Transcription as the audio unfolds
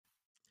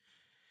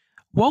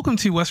Welcome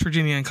to West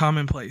Virginia and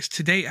Commonplace.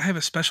 Today, I have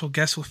a special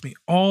guest with me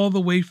all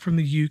the way from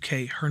the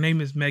UK. Her name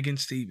is Megan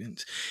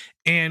Stevens.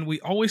 And we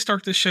always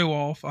start the show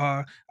off.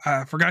 I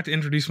forgot to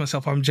introduce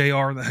myself. I'm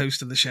JR, the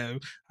host of the show.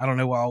 I don't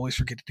know why I always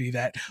forget to do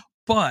that.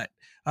 But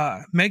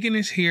Megan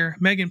is here.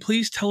 Megan,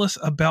 please tell us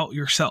about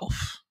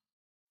yourself.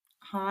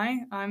 Hi,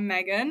 I'm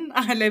Megan.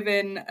 I live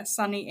in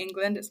sunny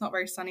England. It's not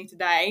very sunny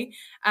today.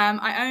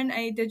 I own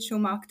a digital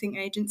marketing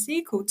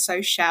agency called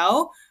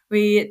Social.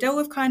 We deal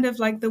with kind of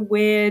like the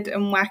weird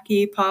and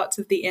wacky parts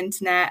of the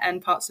internet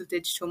and parts of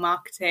digital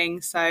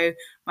marketing. So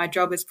my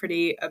job is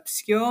pretty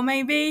obscure,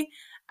 maybe.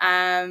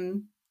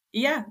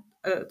 Yeah,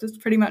 that's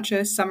pretty much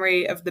a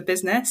summary of the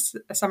business,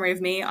 a summary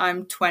of me.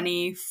 I'm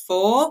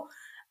 24.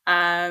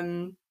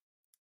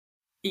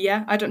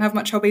 Yeah, I don't have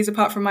much hobbies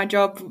apart from my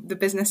job. The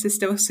business is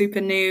still super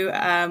new.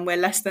 We're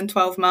less than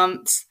 12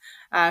 months.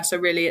 So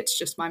really it's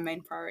just my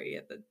main priority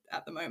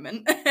at the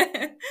moment.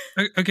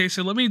 Okay,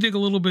 so let me dig a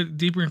little bit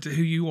deeper into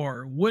who you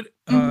are. What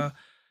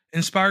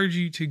inspired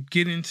you to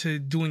get into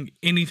doing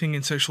anything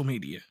in social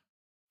media?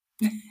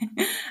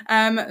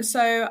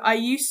 So I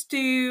used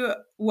to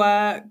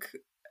work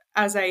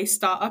as a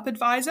startup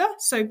advisor.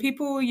 So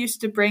people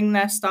used to bring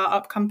their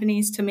startup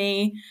companies to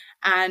me,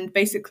 and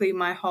basically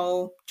my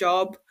whole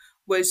job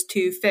was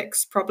to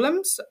fix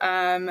problems.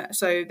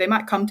 So they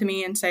might come to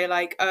me and say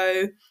like,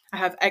 oh, I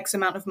have X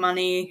amount of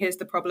money, here's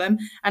the problem.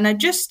 And I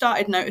just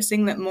started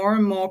noticing that more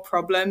and more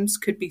problems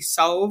could be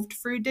solved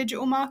through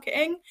digital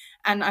marketing.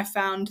 And I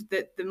found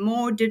that the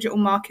more digital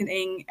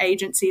marketing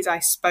agencies I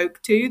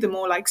spoke to, the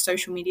more like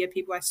social media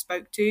people I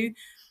spoke to,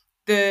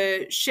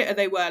 the shitter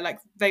they were. Like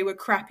they were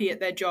crappy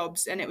at their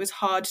jobs, and it was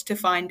hard to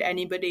find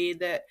anybody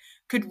that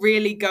could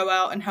really go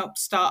out and help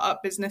start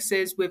up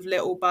businesses with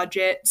little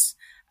budgets,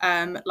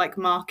 like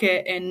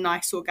market in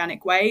nice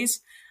organic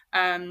ways.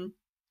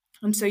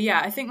 And so, yeah,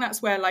 I think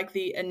that's where like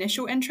the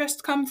initial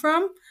interest come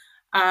from.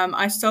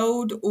 I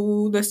sold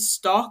all the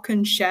stock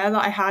and share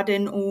that I had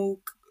in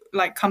all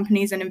like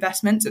companies and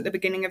investments at the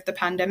beginning of the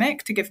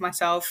pandemic to give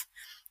myself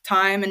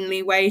time and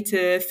leeway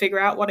to figure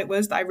out what it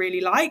was that I really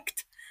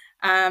liked.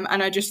 And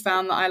I just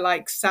found that I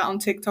like sat on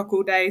TikTok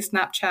all day,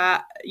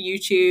 Snapchat,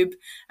 YouTube,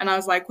 and I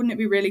was like, wouldn't it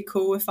be really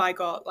cool if I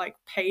got like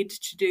paid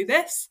to do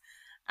this?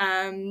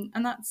 And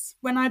that's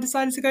when I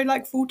decided to go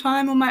like full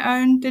time on my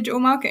own digital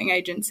marketing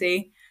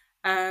agency.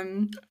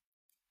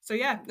 So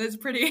yeah, that's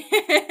pretty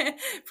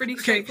pretty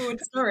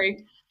straightforward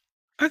story.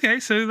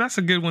 Okay, so that's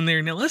a good one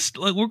there. Now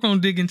we're going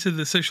to dig into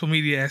the social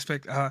media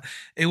aspect.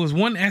 It was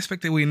one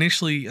aspect that we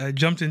initially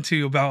jumped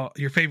into about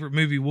your favorite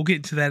movie. We'll get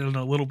into that in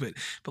a little bit,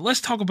 but let's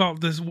talk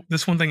about this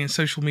one thing in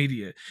social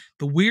media,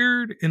 the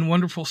weird and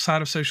wonderful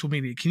side of social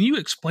media. Can you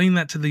explain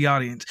that to the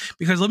audience?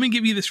 Because let me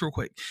give you this real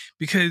quick.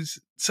 Because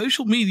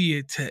social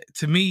media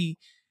to me,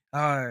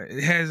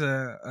 it has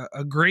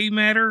a gray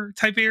matter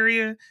type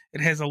area.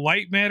 It has a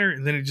light matter,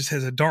 and then it just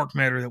has a dark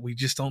matter that we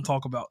just don't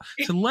talk about.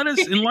 So let us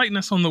enlighten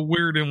us on the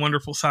weird and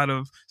wonderful side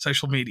of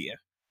social media.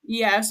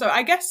 Yeah, so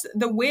I guess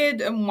the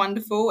weird and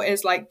wonderful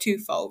is like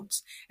twofold.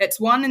 It's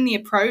one in the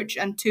approach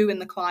and two in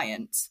the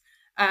clients.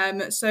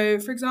 So,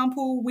 for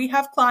example, we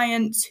have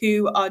clients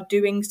who are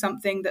doing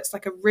something that's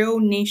like a real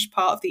niche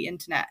part of the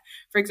internet.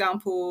 For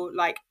example,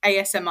 like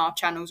ASMR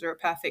channels are a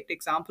perfect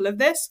example of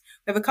this.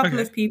 We have a couple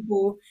of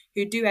people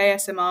who do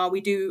ASMR.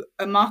 We do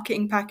a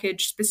marketing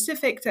package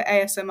specific to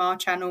ASMR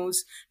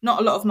channels.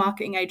 Not a lot of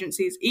marketing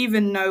agencies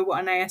even know what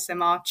an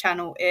ASMR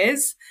channel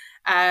is.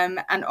 And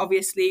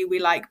obviously we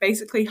like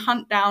basically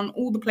hunt down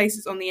all the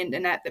places on the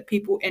internet that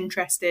people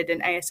interested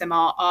in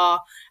ASMR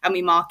are, and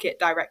we market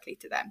directly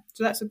to them.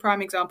 So that's a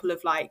prime example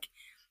of like,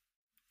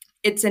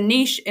 it's a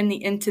niche in the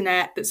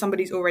internet that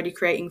somebody's already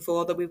creating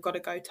for that we've got to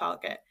go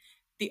target.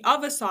 The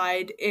other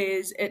side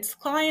is it's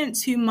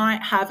clients who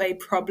might have a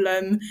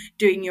problem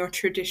doing your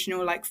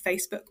traditional like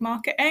Facebook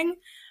marketing.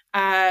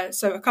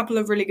 So a couple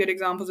of really good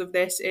examples of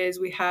this is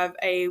we have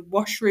a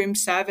washroom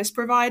service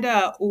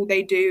provider. All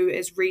they do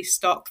is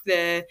restock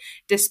the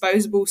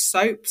disposable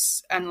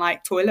soaps and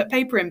like toilet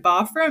paper in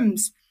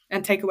bathrooms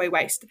and take away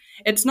waste.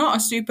 It's not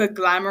a super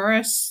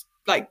glamorous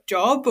like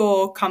job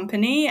or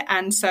company.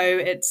 And so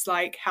it's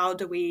like, how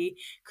do we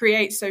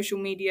create social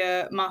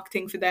media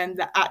marketing for them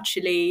that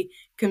actually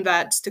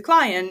converts to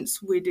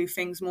clients? We do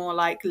things more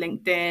like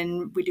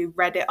LinkedIn, we do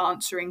Reddit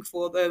answering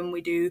for them,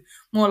 we do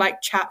more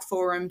like chat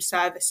forum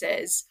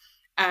services.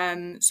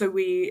 So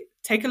we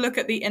take a look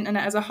at the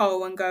internet as a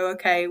whole and go,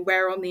 okay,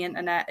 where on the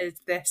internet is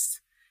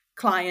this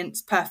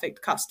client's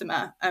perfect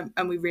customer?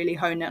 And we really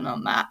hone in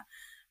on that.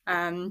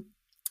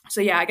 So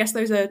yeah, I guess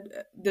those are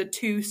the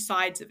two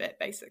sides of it,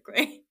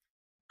 basically.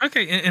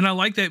 Okay, and I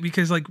like that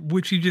because like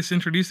what you just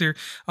introduced there,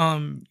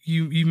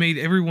 you made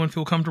everyone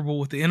feel comfortable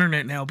with the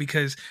internet now,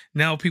 because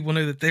now people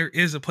know that there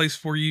is a place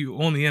for you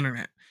on the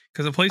internet,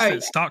 because a place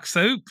that stocks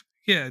soap,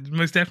 yeah,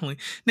 most definitely.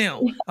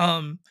 Now,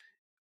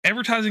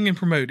 advertising and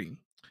promoting.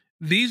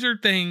 These are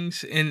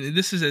things, and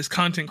this is as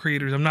content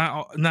creators. I'm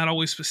not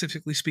always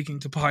specifically speaking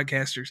to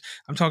podcasters.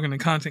 I'm talking to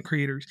content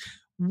creators.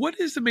 What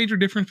is the major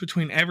difference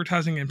between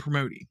advertising and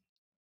promoting?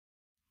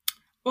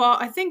 Well,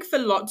 I think for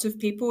lots of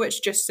people, it's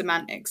just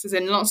semantics, as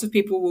in lots of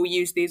people will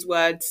use these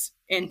words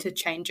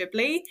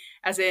interchangeably,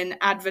 as in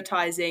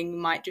advertising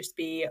might just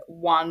be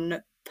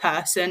one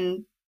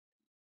person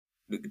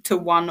to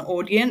one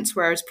audience,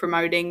 whereas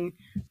promoting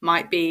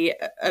might be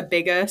a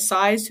bigger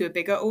size to a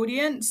bigger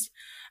audience.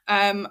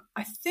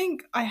 I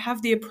think I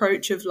have the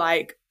approach of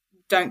like,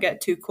 don't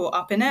get too caught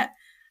up in it.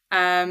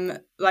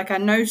 Like I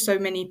know so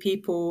many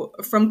people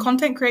from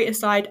content creator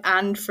side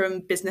and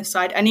from business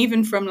side, and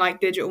even from like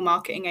digital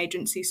marketing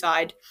agency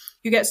side,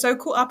 who get so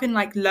caught up in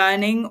like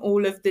learning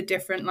all of the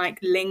different like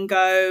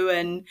lingo,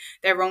 and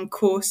they're on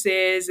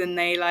courses and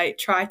they like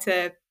try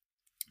to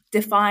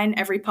define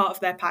every part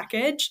of their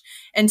package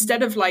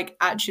instead of like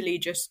actually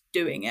just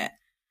doing it.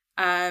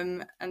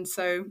 And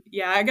so,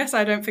 yeah, I guess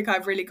I don't think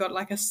I've really got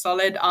like a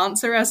solid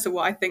answer as to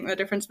what I think the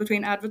difference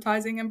between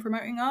advertising and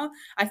promoting are.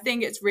 I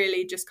think it's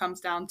really just comes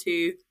down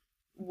to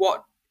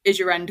what is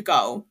your end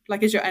goal?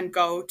 Like, is your end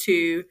goal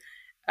to,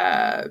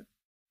 uh,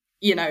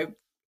 you know,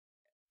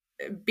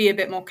 be a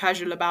bit more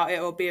casual about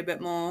it or be a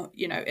bit more,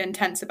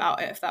 intense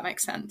about it, if that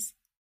makes sense?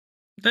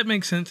 That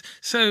makes sense.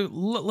 So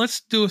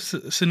let's do a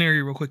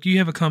scenario real quick. You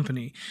have a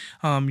company.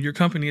 Your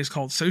company is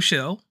called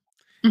Sochell,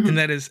 and Mm-hmm.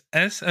 that is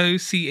Sochell.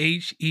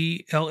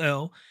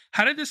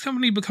 How did this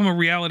company become a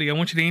reality? I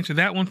want you to answer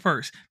that one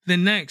first.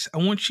 Then next, I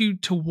want you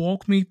to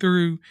walk me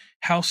through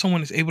how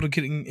someone is able to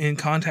get in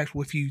contact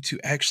with you to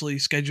actually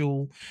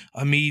schedule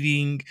a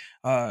meeting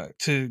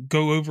to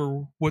go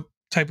over what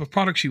type of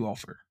products you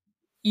offer.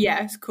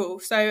 Yes,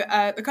 cool. So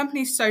the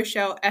company's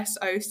Sochelle,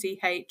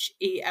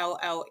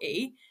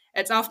 Sochelle.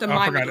 It's after Oh, I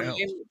my forgot middle L.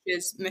 name, which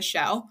is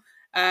Michelle.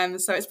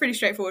 So it's pretty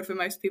straightforward for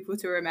most people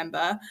to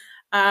remember.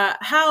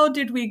 How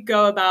did we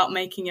go about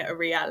making it a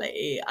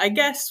reality? I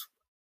guess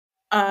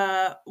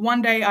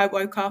one day I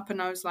woke up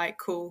and I was like,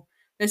 cool,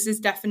 this is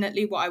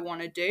definitely what I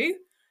want to do.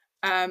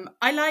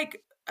 I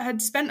like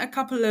had spent a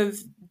couple of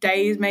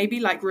days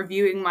maybe like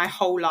reviewing my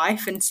whole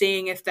life and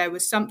seeing if there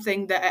was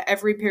something that at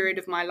every period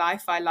of my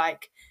life I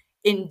like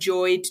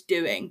enjoyed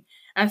doing.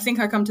 And I think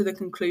I come to the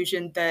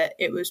conclusion that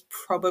it was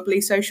probably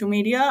social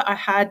media. I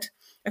had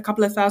a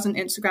couple of thousand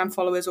Instagram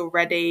followers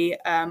already.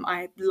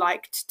 I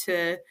liked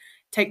to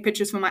take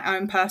pictures for my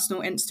own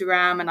personal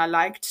Instagram and I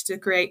liked to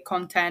create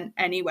content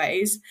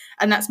anyways.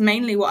 And that's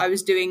mainly what I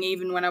was doing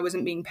even when I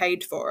wasn't being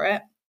paid for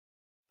it.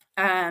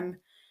 Um,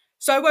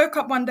 so I woke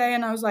up one day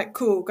and I was like,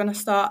 cool, gonna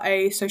start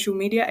a social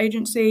media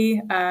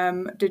agency,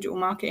 digital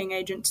marketing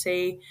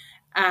agency.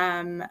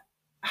 Um,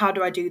 how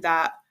do I do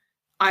that?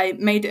 I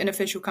made an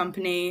official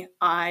company.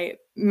 I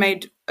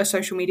made a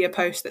social media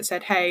post that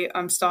said, hey,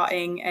 I'm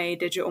starting a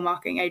digital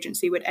marketing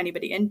agency. Would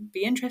anybody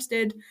be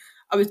interested?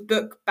 I was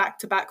booked back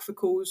to back for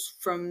calls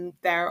from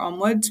there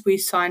onwards. We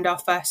signed our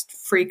first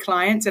free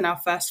clients in our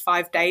first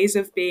 5 days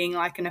of being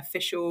like an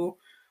official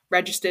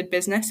registered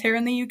business here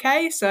in the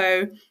UK.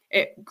 So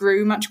it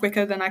grew much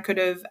quicker than I could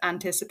have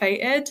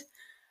anticipated.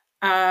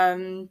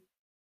 Um,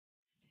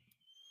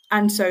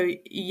 and so,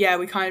 yeah,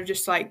 we kind of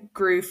just like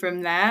grew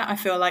from there. I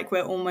feel like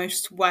we're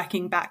almost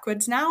working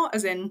backwards now,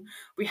 as in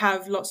we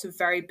have lots of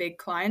very big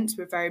clients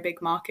with very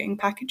big marketing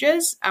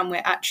packages, and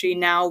we're actually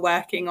now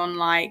working on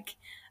like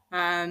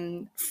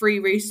free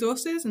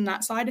resources and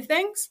that side of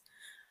things.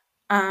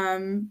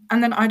 And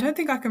then I don't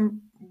think I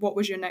can. What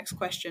was your next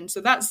question?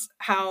 So that's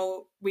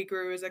how we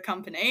grew as a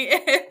company.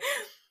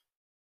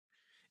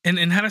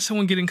 And how does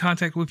someone get in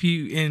contact with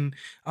you? And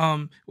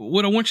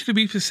what I want you to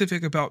be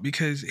specific about,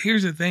 because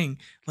here's the thing,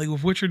 like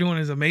with what you're doing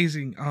is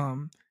amazing.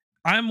 I'm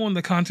on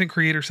the content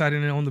creator side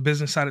and on the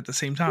business side at the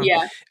same time.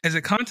 Yeah, As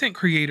a content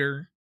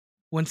creator,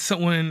 when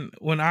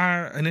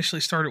I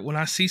initially started, when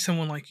I see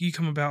someone like you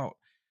come about,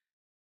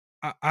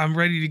 I'm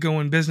ready to go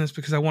in business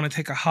because I want to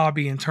take a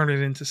hobby and turn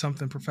it into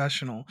something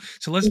professional.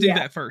 So let's do yeah.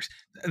 that first.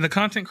 The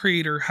content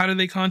creator, how do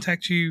they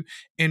contact you,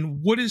 and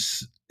what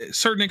is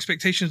certain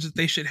expectations that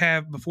they should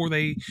have before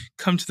they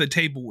come to the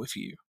table with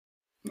you?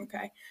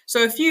 Okay.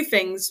 So a few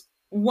things.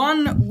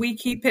 One, we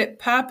keep it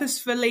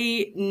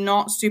purposefully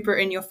not super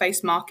in your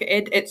face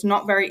marketed. It's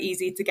not very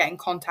easy to get in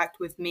contact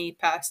with me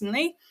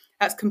personally.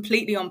 That's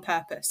completely on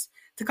purpose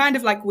to kind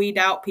of like weed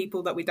out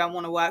people that we don't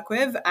want to work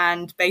with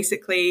and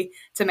basically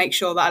to make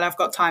sure that I've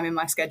got time in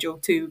my schedule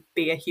to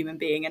be a human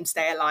being and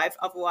stay alive.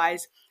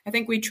 Otherwise, I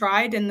think we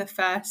tried in the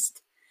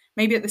first,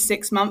 maybe at the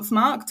 6 month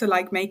mark to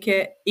like make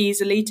it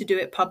easily to do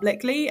it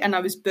publicly. And I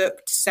was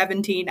booked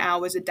 17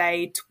 hours a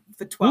day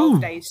for 12 Ooh.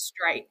 days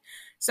straight.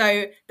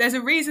 So there's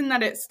a reason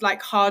that it's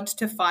like hard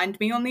to find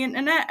me on the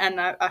internet, and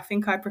I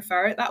think I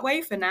prefer it that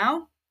way for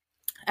now.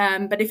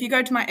 But if you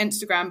go to my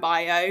Instagram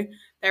bio,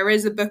 there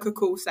is a book a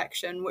call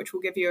section which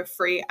will give you a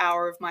free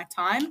hour of my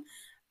time.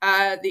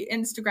 The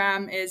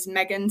Instagram is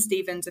Megan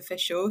Stevens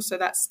Official, so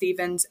that's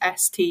Stevens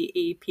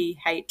Stephens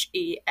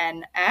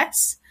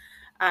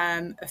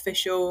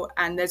official,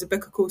 and there's a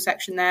book a call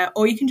section there,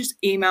 or you can just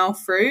email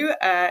through.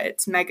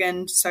 It's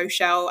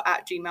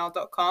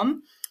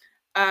megansochell@gmail.com.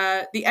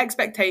 The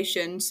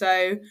expectation.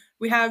 So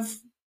we have,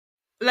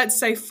 let's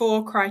say,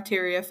 4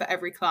 criteria for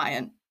every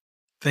client.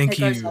 Thank It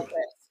goes you. like this.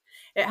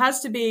 It has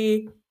to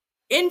be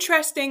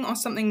interesting or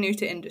something new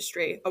to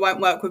industry. I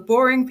won't work with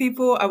boring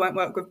people. I won't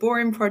work with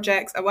boring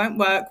projects. I won't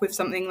work with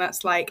something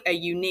that's like a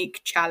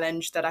unique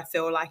challenge that I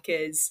feel like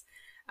is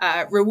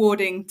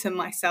rewarding to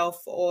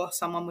myself or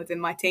someone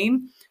within my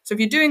team. So if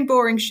you're doing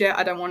boring shit,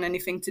 I don't want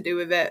anything to do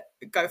with it.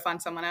 Go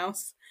find someone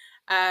else.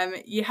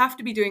 You have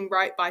to be doing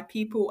right by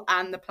people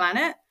and the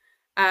planet.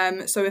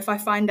 So if I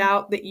find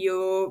out that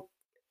you're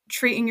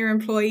treating your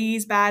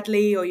employees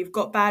badly, or you've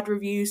got bad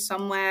reviews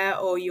somewhere,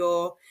 or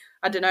you're,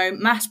 I don't know,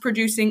 mass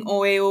producing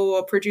oil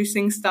or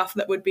producing stuff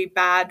that would be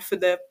bad for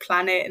the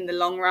planet in the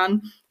long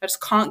run, I just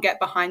can't get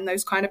behind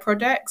those kind of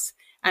projects.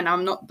 And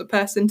I'm not the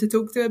person to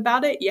talk to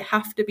about it. You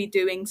have to be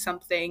doing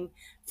something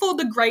for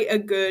the greater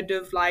good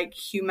of like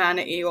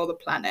humanity or the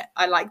planet.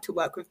 I like to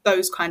work with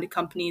those kind of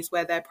companies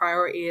where their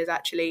priority is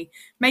actually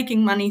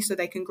making money so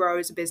they can grow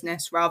as a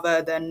business,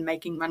 rather than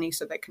making money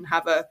so they can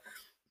have a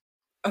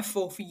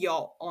fourth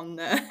yacht on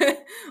the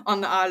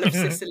on the Isle of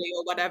Sicily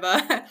or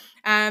whatever.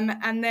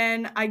 And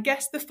then I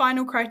guess the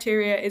final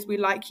criteria is we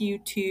like you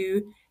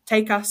to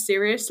take us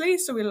seriously.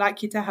 So we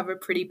like you to have a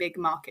pretty big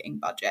marketing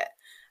budget.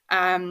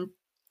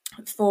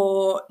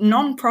 For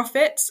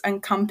non-profits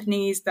and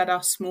companies that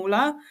are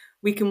smaller,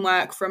 we can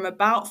work from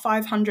about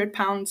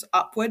 £500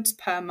 upwards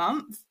per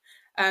month.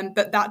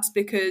 But that's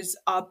because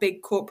our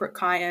big corporate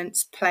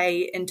clients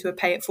play into a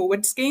pay it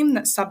forward scheme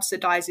that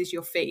subsidizes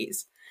your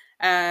fees.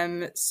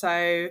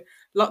 So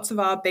lots of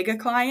our bigger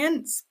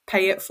clients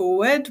pay it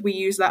forward. We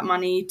use that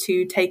money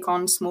to take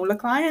on smaller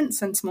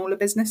clients and smaller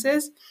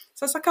businesses.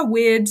 So it's like a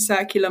weird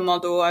circular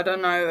model. I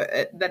don't know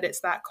that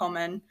it's that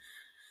common.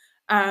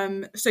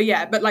 So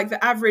yeah, but like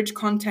the average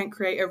content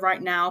creator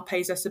right now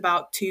pays us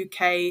about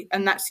 2k,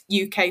 and that's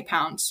UK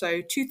pounds.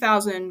 So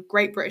 2,000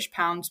 Great British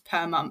pounds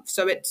per month.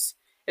 So it's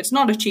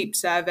not a cheap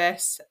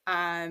service.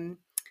 And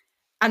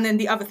then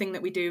the other thing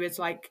that we do is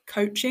like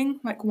coaching,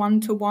 like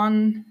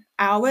 1-to-1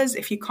 hours.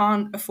 If you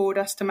can't afford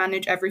us to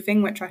manage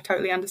everything, which I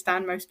totally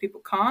understand most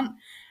people can't,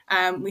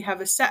 we have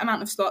a set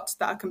amount of slots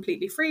that are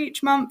completely free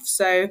each month.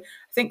 So I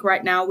think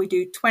right now we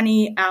do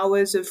 20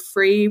 hours of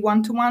free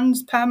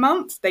 1-to-1s per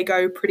month. They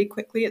go pretty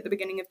quickly at the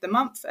beginning of the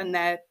month, and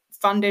they're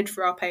funded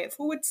for our pay it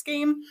forward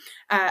scheme.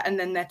 And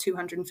then they're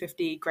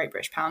 250 Great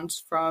British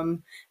pounds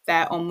from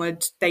there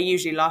onwards. They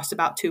usually last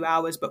about 2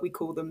 hours, but we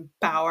call them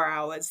power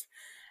hours.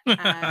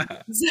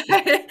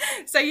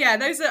 So yeah,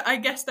 I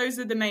guess those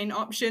are the main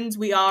options.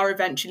 We are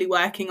eventually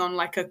working on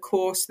like a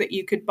course that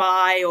you could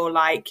buy, or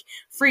like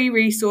free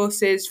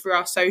resources for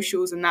our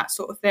socials and that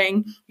sort of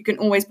thing. You can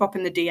always pop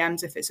in the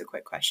DMs if it's a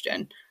quick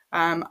question.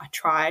 I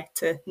try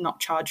to not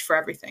charge for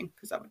everything,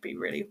 because that would be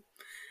really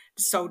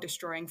soul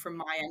destroying from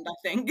my end, I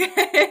think.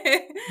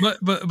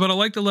 but I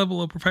like the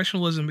level of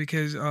professionalism,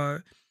 because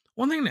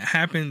one thing that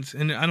happens,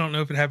 and I don't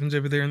know if it happens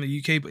over there in the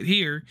UK, but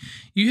here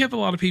you have a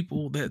lot of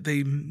people that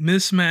they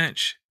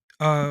mismatch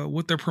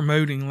what they're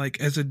promoting, like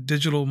as a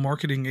digital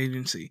marketing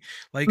agency.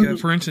 Like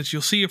for instance,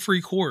 you'll see a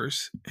free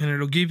course and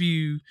it'll give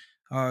you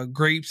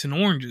grapes and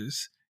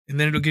oranges, and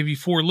then it'll give you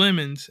 4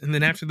 lemons, and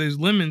then after those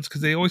lemons,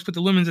 because they always put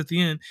the lemons at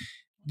the end,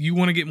 you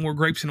want to get more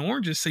grapes and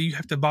oranges, so you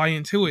have to buy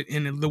into it.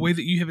 And the way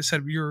that you have it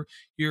set up,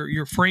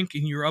 you're frank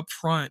and you're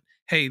upfront.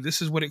 Hey,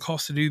 this is what it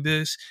costs to do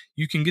this.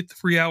 You can get the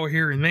free hour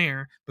here and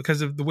there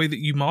because of the way that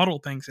you model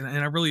things, and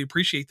I really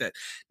appreciate that.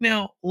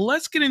 Now,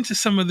 let's get into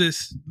some of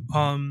this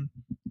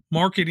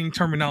marketing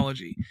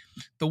terminology.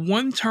 The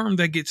one term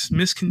that gets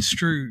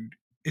misconstrued,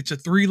 it's a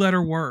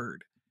 3-letter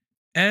word,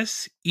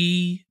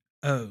 SEO.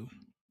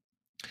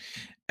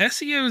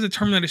 SEO is a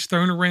term that is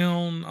thrown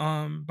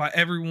around by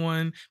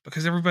everyone,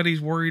 because everybody's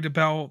worried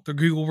about the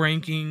Google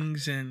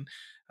rankings and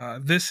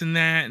this and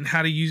that, and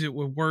how to use it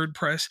with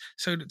WordPress.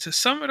 So to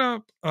sum it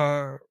up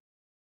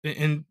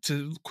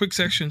into quick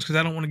sections, because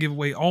I don't want to give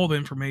away all the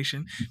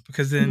information,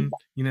 because then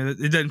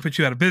it doesn't put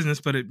you out of business,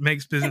 but it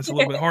makes business a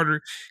little bit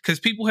harder. Because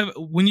people have,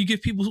 when you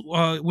give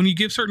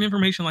certain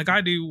information, like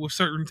I do with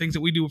certain things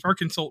that we do with our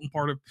consultant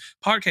part of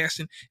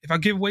podcasting, if I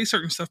give away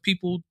certain stuff,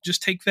 people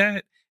just take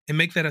that and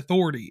make that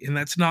authority, and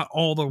that's not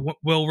all the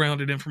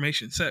well-rounded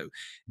information. So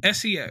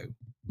SEO,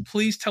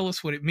 please tell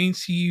us what it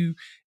means to you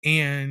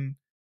and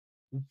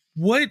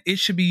what it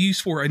should be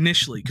used for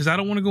initially, because I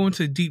don't want to go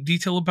into deep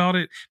detail about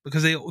it,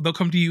 because they'll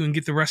come to you and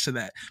get the rest of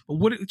that. But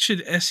what is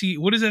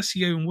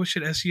SEO, and what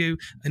should SEO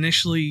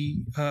initially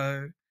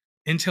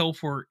entail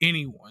for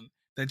anyone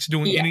that's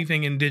doing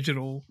anything in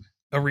digital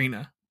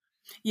arena?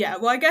 Yeah,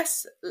 well, I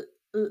guess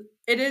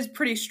it is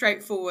pretty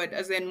straightforward,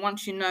 as in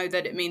once you know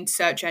that it means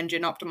search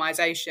engine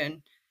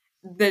optimization,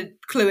 the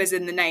clue is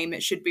in the name.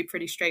 It should be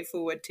pretty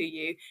straightforward to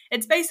you.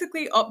 It's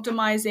basically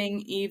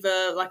optimizing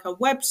either like a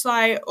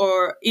website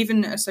or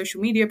even a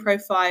social media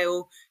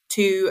profile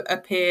to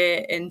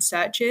appear in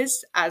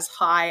searches as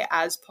high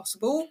as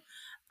possible.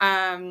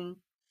 Search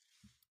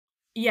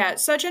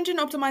engine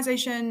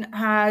optimization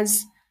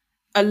has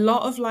a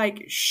lot of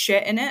like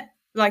shit in it.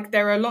 Like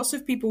there are lots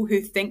of people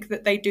who think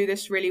that they do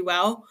this really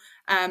well,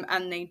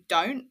 and they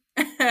don't.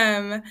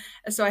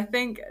 So I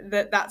think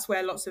that's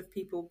where lots of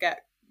people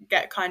get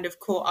kind of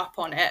caught up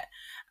on it.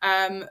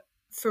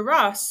 For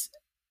us,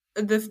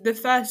 the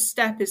first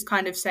step is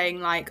kind of saying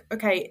like,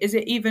 okay, is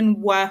it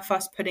even worth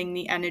us putting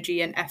the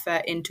energy and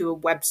effort into a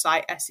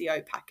website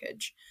SEO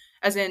package?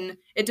 As in,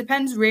 it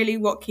depends really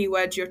what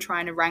keywords you're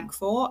trying to rank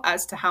for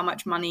as to how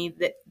much money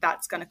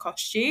that's going to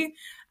cost you.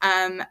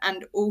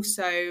 And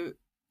also,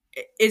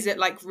 is it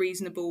like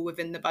reasonable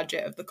within the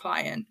budget of the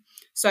client?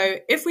 So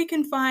if we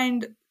can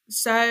find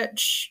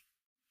search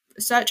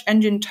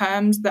engine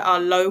terms that are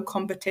low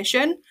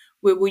competition,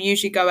 we will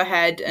usually go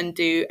ahead and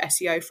do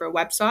SEO for a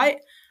website.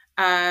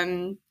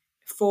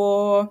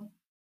 For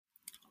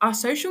our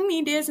social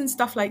medias and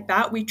stuff like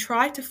that, we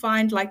try to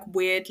find like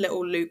weird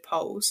little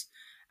loopholes.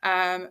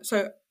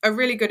 So a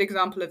really good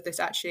example of this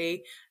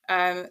actually,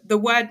 the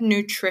word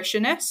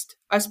nutritionist.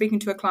 I was speaking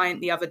to a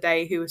client the other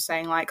day who was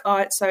saying like, oh,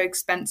 it's so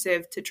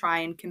expensive to try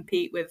and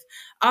compete with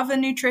other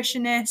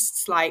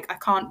nutritionists. Like I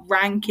can't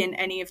rank in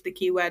any of the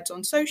keywords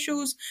on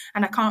socials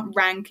and I can't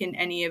rank in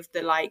any of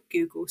the like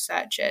Google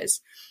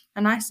searches.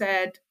 And I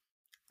said,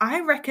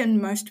 I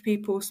reckon most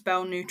people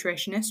spell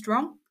nutritionist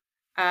wrong.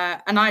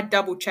 And I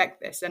double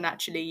checked this, and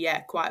actually, yeah,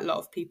 quite a lot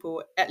of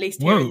people, at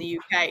least here in the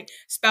UK,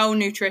 spell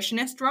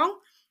nutritionist wrong.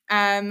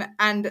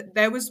 And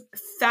there was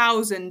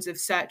thousands of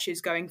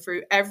searches going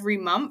through every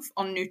month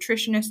on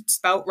nutritionist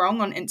spelt wrong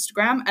on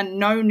Instagram, and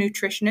no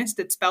nutritionist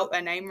had spelt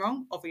their name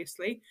wrong,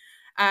 obviously.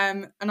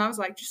 And I was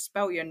like, just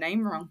spell your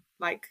name wrong.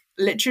 Like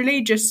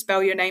literally just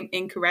spell your name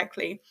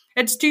incorrectly.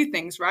 It's two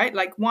things, right?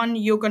 Like one,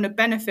 you're going to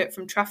benefit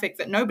from traffic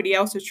that nobody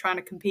else is trying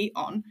to compete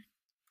on.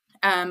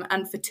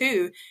 And for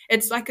two,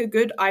 it's like a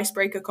good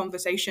icebreaker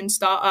conversation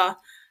starter.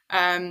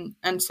 And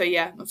so,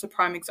 yeah, that's a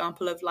prime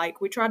example of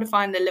like, we try to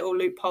find the little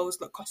loopholes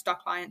that cost our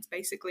clients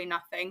basically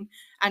nothing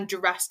and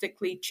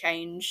drastically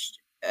change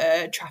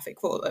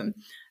traffic for them.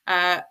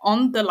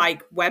 On the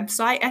like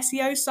website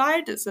SEO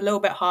side, it's a little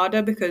bit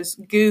harder because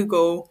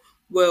Google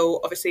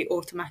will obviously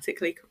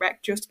automatically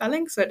correct your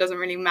spelling. So it doesn't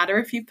really matter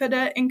if you put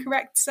an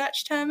incorrect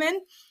search term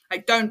in.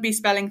 Like, don't be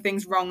spelling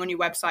things wrong on your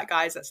website,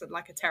 guys. That's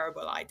like a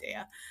terrible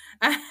idea.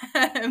 But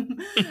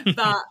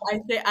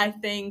I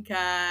think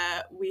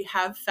we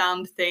have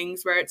found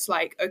things where it's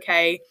like,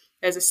 okay,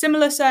 there's a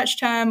similar search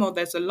term or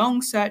there's a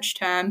long search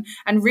term.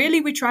 And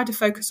really, we try to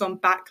focus on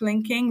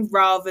backlinking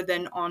rather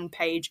than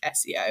on-page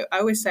SEO. I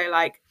always say,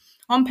 like,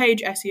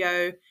 on-page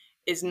SEO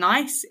is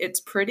nice, it's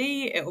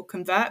pretty, it will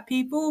convert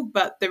people,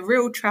 but the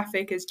real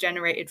traffic is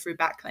generated through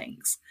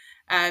backlinks.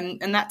 And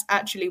that's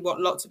actually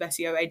what lots of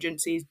SEO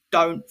agencies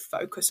don't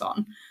focus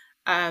on.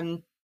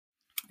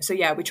 So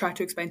yeah, we try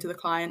to explain to the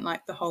client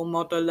like the whole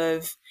model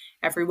of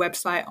every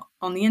website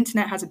on the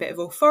internet has a bit of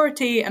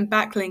authority, and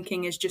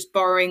backlinking is just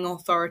borrowing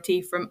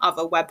authority from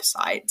other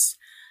websites.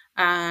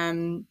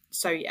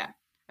 So yeah,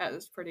 that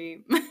was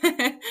pretty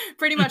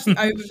much the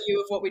overview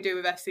of what we do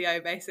with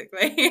SEO,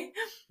 basically.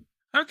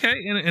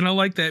 Okay, and I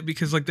like that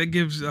because like that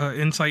gives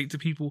insight to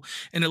people,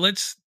 and it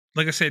lets,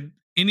 like I said,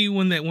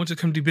 anyone that wants to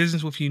come do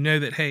business with you know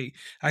that, hey,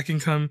 I can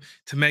come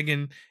to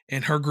Megan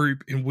and her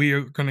group and we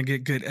are going to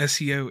get good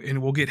SEO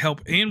and we'll get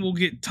help and we'll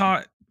get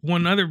taught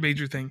one other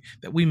major thing,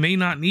 that we may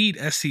not need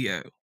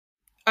SEO.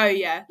 Oh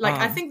yeah, like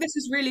I think this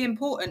is really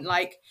important.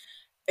 Like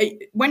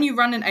when you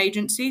run an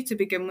agency to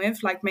begin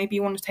with, like maybe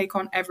you want to take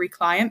on every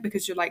client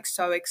because you're like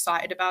so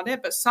excited about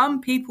it, but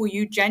some people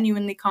you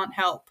genuinely can't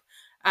help.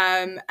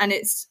 And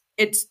it's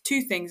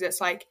two things.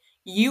 It's like,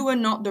 you are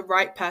not the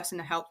right person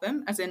to help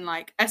them, as in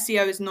like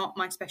SEO is not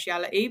my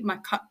speciality.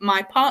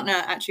 My partner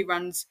actually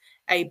runs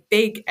a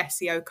big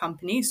SEO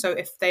company, so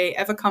if they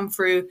ever come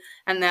through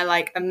and they're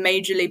like a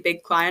majorly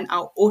big client,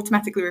 I'll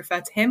automatically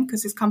refer to him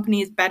because his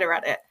company is better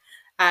at it,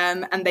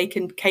 and they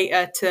can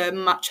cater to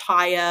much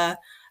higher,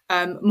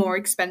 more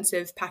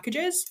expensive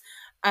packages.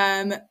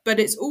 But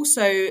it's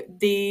also,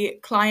 the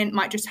client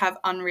might just have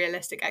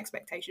unrealistic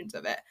expectations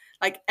of it.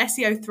 Like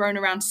SEO thrown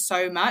around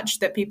so much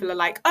that people are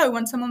like, oh,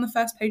 once I'm on the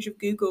first page of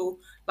Google,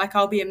 like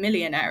I'll be a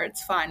millionaire.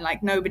 It's fine.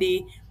 Like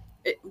nobody,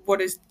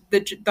 what is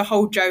the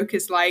whole joke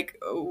is like,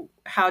 oh,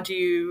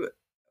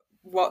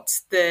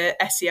 what's the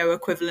SEO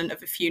equivalent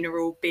of a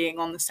funeral being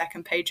on the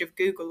second page of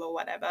Google or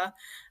whatever.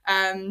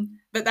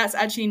 But that's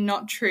actually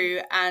not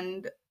true.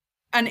 And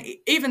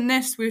even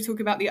this, we were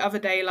talking about the other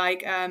day,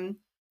 like,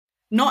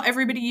 not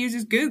everybody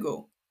uses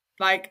Google.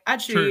 Like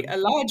actually a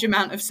large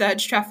amount of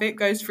search traffic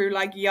goes through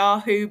like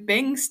Yahoo,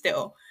 Bing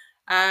still.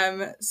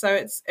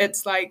 So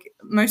it's like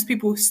most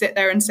people sit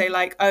there and say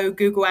like, oh,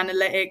 Google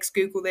Analytics,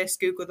 Google this,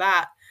 Google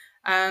that.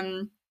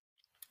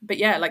 But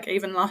yeah, like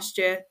even last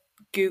year,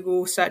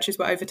 Google searches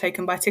were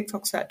overtaken by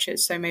TikTok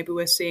searches. So maybe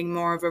we're seeing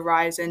more of a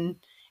rise in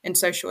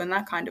social in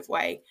that kind of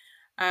way.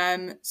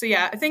 So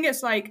yeah, I think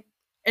it's like,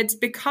 it's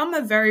become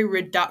a very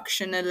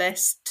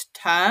reductionist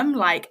term.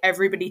 Like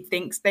everybody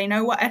thinks they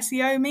know what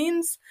SEO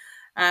means.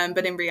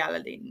 But in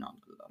reality, not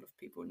a lot of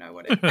people know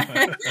what it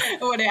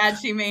what it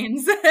actually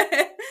means.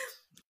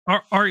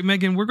 All right,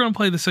 Megan, we're going to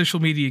play the social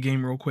media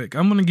game real quick.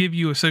 I'm going to give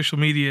you a social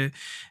media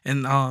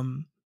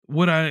and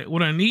what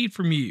I need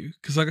from you,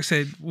 because like I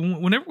said,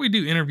 whenever we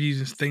do interviews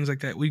and things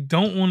like that, we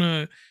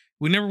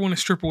never want to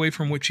strip away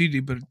from what you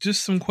do, but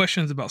just some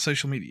questions about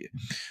social media.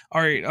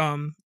 All right,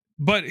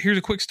 but here's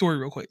a quick story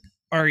real quick.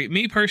 all right,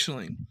 me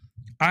personally,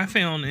 I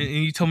found, and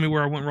you told me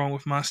where I went wrong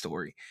with my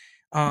story.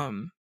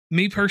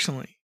 Me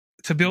personally,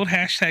 to build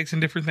hashtags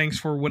and different things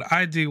for what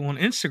I do on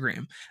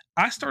Instagram,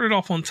 I started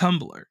off on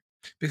Tumblr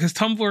because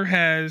Tumblr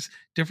has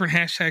different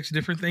hashtags,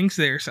 different things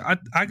there. So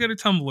I go to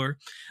Tumblr,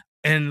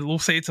 and we'll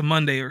say it's a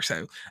Monday or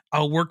so.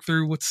 I'll work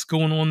through what's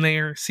going on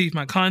there, see if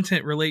my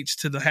content relates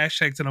to the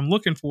hashtags that I'm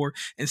looking for,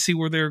 and see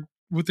what they're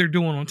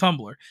doing on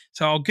Tumblr.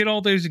 So I'll get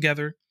all those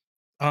together,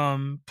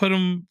 put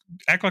them,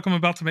 act like I'm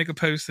about to make a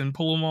post, and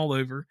pull them all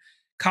over.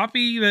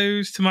 Copy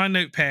those to my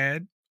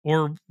notepad,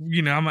 or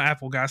I'm an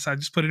Apple guy, so I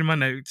just put it in my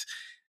notes.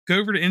 Go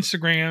over to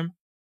Instagram,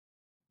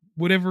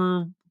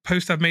 whatever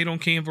post I've made on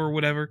Canva or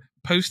whatever,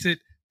 post it,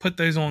 put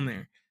those on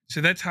there. So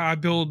that's how I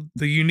build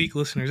the unique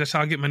listeners. That's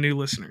how I get my new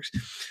listeners.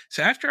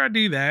 So after I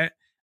do that,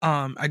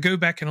 I go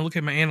back and I look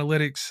at my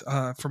analytics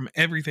from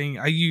everything.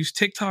 I use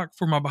TikTok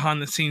for my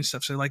behind the scenes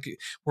stuff. So like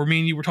where me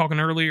and you were talking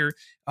earlier,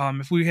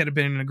 if we had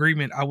been in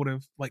agreement, I would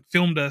have like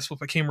filmed us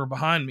with a camera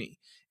behind me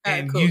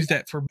and Cool. used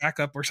that for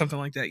backup or something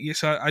like that. Yeah.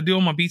 So I do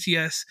on my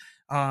BTS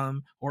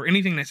or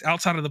anything that's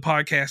outside of the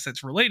podcast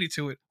that's related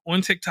to it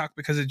on TikTok,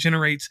 because it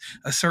generates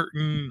a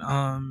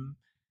certain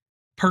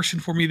person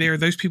for me there.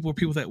 Those people are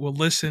people that will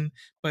listen,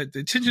 but the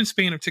attention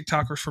span of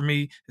TikTokers for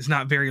me is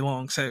not very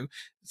long. So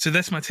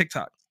that's my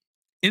TikTok.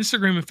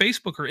 Instagram and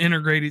Facebook are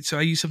integrated, so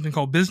I use something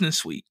called Business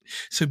Suite.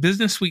 So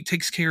Business Suite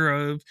takes care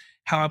of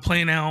how I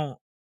plan out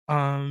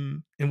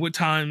and what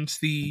times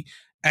the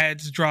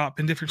ads drop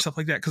and different stuff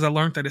like that, because I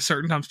learned that at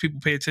certain times people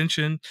pay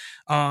attention.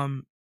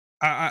 And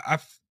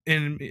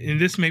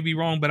this may be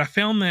wrong, but I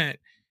found that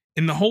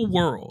in the whole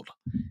world,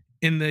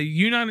 in the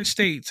United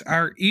States,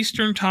 our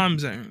Eastern time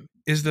zone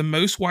is the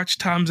most watched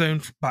time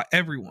zone by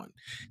everyone.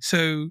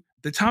 So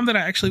the time that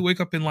I actually wake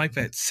up in life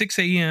at 6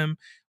 a.m.,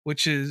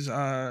 which is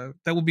that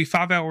will be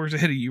 5 hours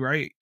ahead of you,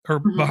 right? Or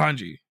behind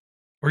you,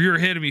 or you're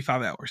ahead of me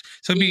 5 hours.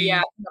 So I'm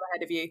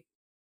ahead of you.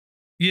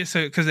 Yeah,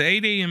 so because at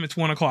 8 a.m. it's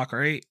 1 o'clock,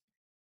 right?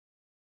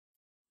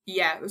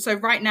 Yeah. So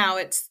right now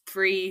it's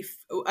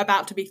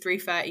about to be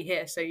 3:30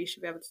 here, so you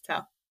should be able to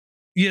tell.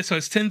 Yeah, so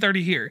it's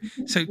 10:30 here.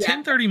 So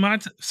 10:30 my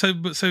so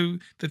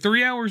the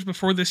 3 hours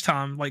before this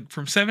time, like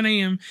from 7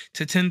 a.m.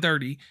 to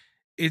 10:30,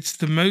 it's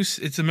the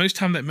most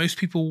time that most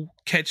people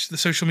catch the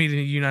social media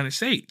in the United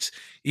States,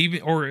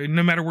 even, or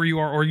no matter where you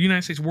are, or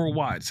United States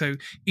worldwide. So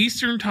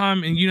Eastern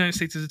time in United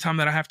States is the time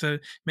that I have to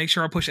make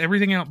sure I push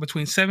everything out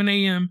between 7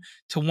 a.m.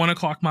 to 1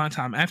 o'clock my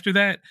time. After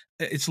that,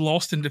 it's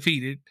lost and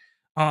defeated.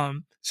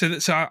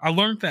 So I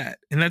learned that,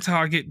 and that's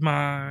how I get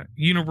my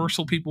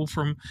universal people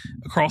from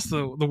across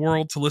the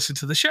world to listen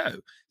to the show.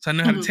 So I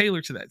know how to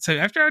tailor to that. So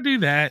after I do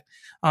that,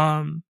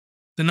 the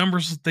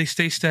numbers, they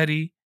stay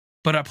steady,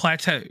 but I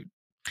plateaued.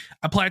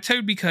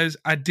 Because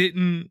I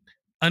didn't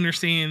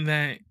understand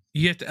that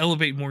you have to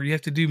elevate more. You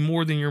have to do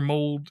more than your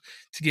mold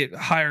to get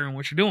higher in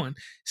what you're doing.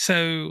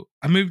 So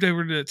I moved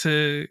over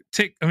to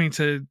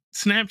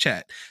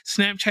Snapchat.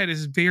 Snapchat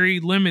is very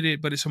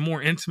limited, but it's a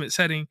more intimate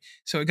setting.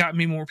 So it got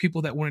me more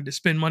people that wanted to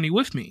spend money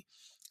with me.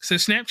 So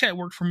Snapchat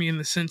worked for me in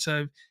the sense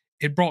of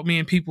it brought me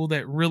in people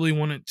that really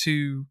wanted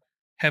to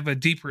have a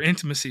deeper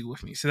intimacy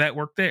with me. So that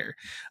worked there.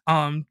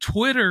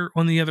 Twitter,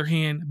 on the other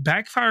hand,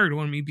 backfired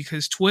on me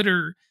because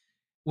Twitter,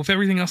 with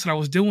everything else that I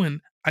was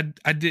doing,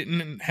 I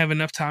didn't have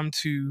enough time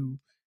to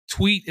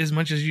tweet as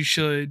much as you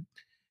should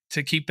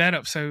to keep that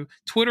up. So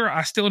Twitter,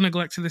 I still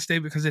neglect to this day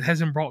because it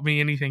hasn't brought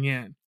me anything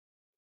in.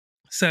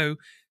 So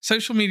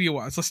social media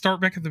wise, let's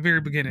start back at the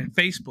very beginning.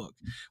 Facebook,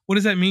 what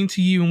does that mean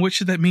to you, and what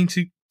should that mean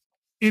to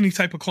any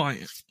type of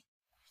client?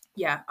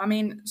 Yeah, I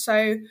mean,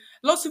 so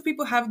lots of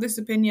people have this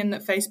opinion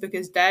that Facebook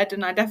is dead,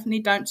 and I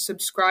definitely don't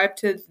subscribe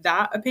to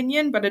that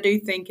opinion, but I do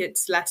think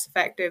it's less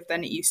effective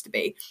than it used to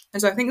be.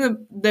 And so I think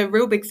the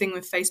real big thing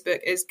with Facebook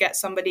is get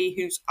somebody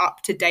who's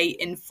up to date,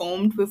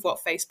 informed with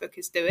what Facebook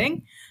is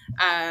doing.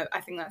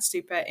 I think that's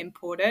super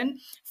important.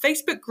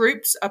 Facebook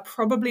groups are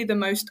probably the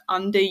most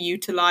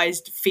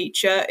underutilized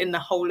feature in the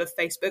whole of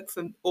Facebook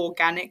for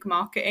organic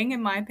marketing,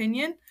 in my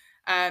opinion.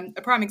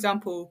 A prime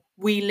example,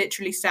 we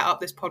literally set up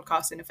this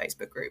podcast in a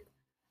Facebook group.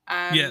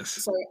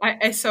 Yes.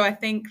 So I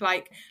think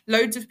like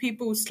loads of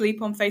people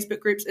sleep on Facebook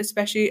groups,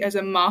 especially as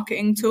a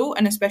marketing tool,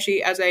 and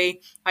especially as a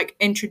like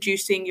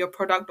introducing your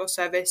product or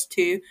service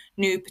to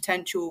new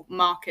potential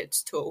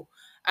markets tool.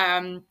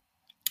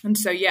 And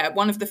so, yeah,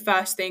 one of the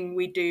first thing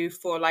we do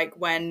for like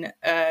when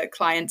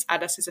clients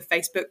add us as a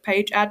Facebook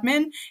page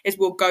admin is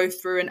we'll go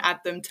through and add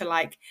them to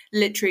like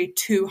literally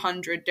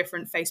 200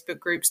 different Facebook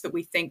groups that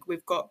we think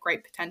we've got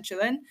great potential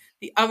in.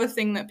 The other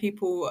thing that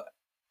people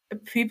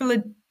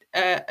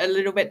are a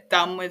little bit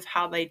dumb with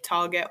how they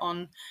target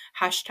on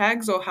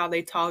hashtags or how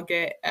they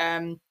target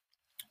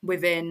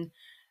within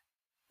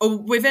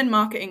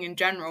marketing in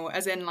general,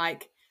 as in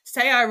like,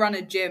 say I run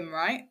a gym,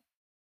 right?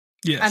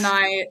 Yes. And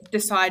I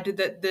decided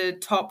that the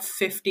top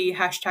 50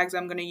 hashtags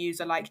I'm going to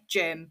use are like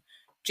gym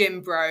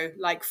bro,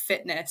 like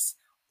fitness.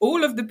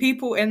 All of the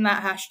people in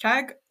that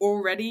hashtag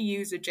already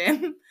use a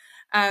gym.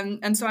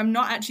 And so I'm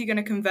not actually going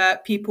to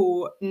convert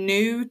people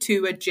new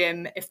to a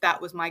gym if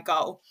that was my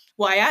goal.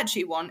 What I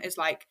actually want is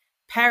like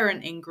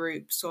parenting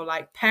groups or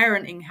like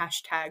parenting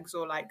hashtags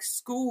or like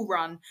school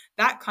run,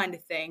 that kind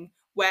of thing,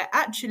 where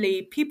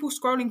actually people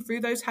scrolling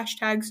through those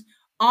hashtags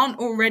aren't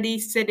already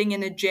sitting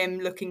in a gym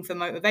looking for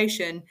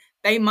motivation.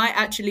 They might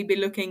actually be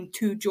looking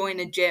to join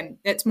a gym.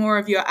 It's more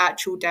of your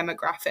actual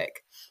demographic.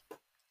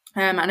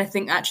 And I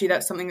think actually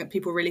that's something that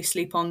people really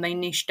sleep on. They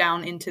niche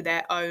down into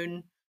their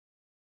own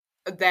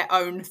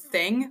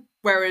thing,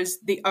 whereas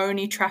the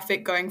only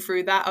traffic going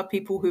through that are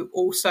people who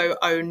also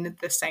own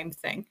the same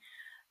thing.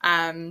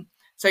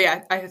 So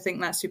yeah, I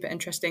think that's super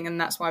interesting, and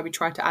that's why we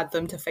try to add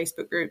them to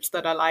Facebook groups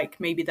that are like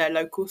maybe their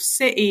local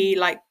city,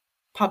 like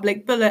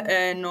public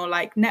bulletin or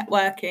like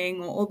networking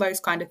or all those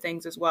kind of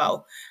things as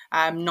well.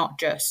 Not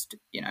just,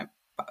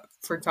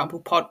 for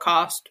example,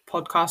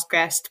 podcast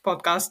guest,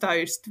 podcast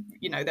host,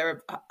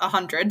 there are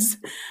hundreds.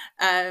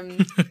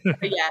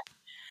 But yeah,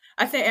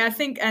 I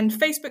think, and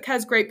Facebook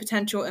has great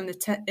potential in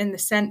the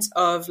sense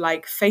of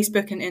like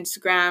Facebook and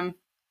Instagram,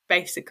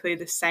 basically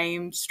the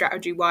same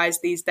strategy wise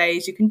these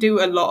days. You can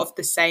do a lot of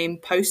the same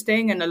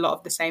posting and a lot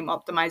of the same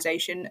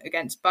optimization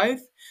against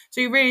both.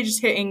 So you're really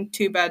just hitting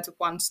two birds with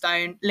one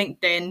stone.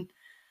 LinkedIn,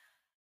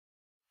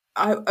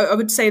 I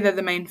would say they're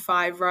the main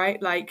five,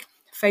 right? Like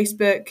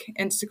Facebook,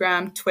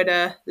 Instagram,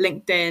 Twitter,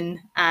 LinkedIn,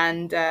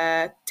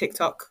 and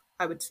TikTok,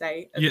 I would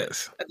say are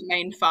the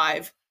main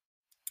five.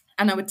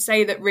 And I would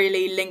say that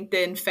really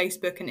LinkedIn,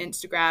 Facebook, and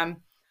Instagram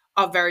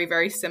are very,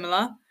 very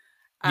similar.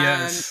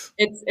 Yes.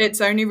 It's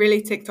only really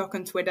TikTok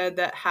and Twitter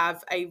that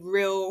have a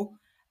real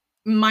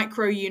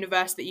micro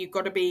universe that you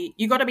got to be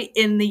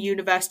in the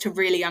universe to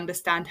really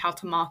understand how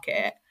to market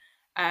it.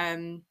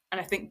 And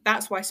I think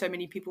that's why so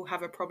many people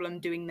have a problem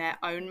doing their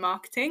own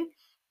marketing.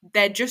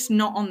 They're just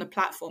not on the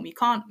platform. You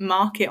can't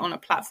market on a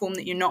platform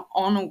that you're not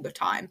on all the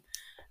time.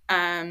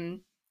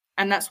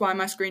 And that's why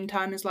my screen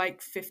time is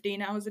like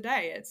 15 hours a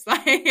day. It's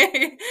like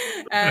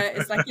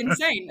it's like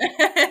insane.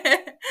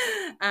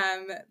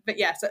 But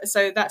yeah,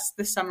 so that's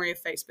the summary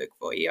of Facebook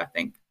for you, I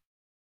think.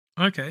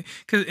 Okay,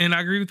 and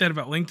I agree with that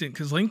about LinkedIn,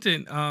 because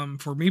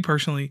LinkedIn, for me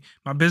personally,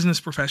 my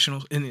business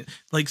professionals, and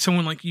like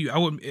someone like you, I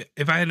would,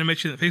 if I hadn't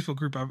mentioned the Facebook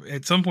group,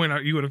 at some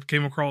point you would have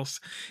came across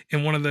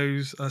in one of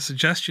those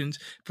suggestions,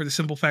 for the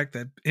simple fact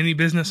that any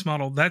business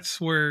model,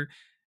 that's where.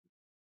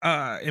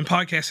 In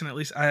podcasting, at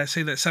least, I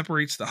say that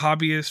separates the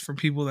hobbyist from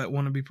people that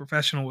want to be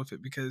professional with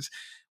it, because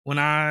when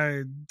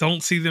I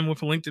don't see them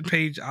with a LinkedIn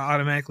page, I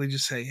automatically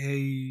just say,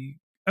 hey,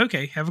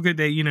 okay, have a good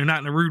day, not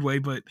in a rude way,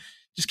 but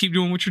just keep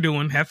doing what you're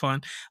doing, have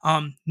fun.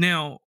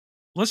 Now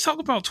let's talk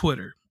about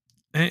Twitter.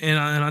 And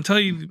I'll tell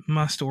you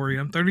my story.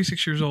 I'm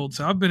 36 years old,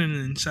 so I've been in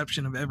the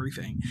inception of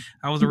everything.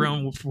 I was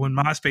around when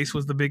MySpace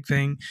was the big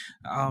thing.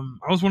 I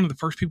was one of the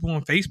first people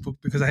on Facebook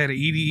because I had an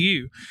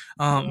EDU,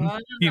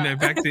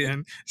 back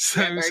then.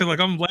 So, yeah, like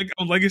I'm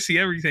legacy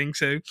everything.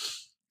 So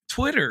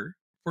Twitter,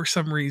 for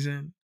some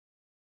reason,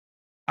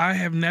 I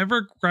have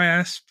never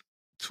grasped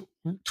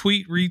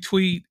tweet,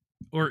 retweet,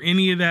 or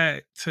any of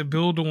that to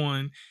build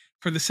on,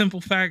 for the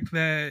simple fact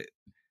that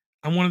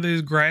I'm one of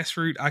those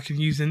grassroots. I can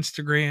use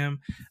Instagram.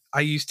 I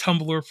use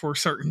Tumblr for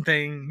certain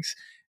things,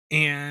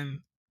 and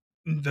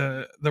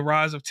the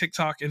rise of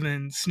TikTok, and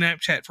then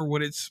Snapchat for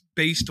what it's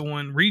based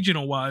on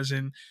regional wise,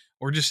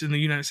 or just in the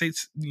United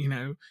States.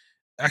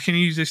 I can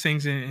use those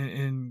things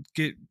and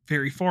get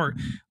very far.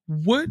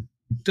 What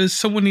does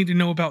someone need to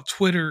know about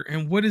Twitter,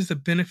 and what is the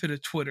benefit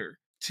of Twitter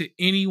to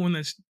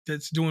anyone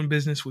that's doing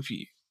business with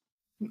you?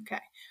 Okay,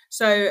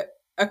 so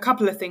a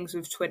couple of things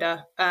with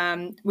Twitter.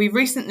 We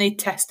recently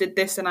tested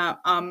this, and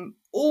I'm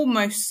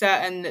almost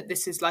certain that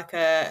this is like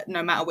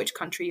no matter which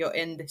country you're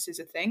in, this is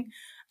a thing.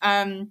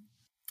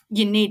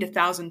 You need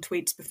 1,000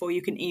 tweets before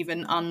you can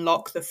even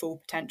unlock the full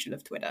potential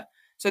of Twitter.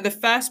 So the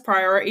first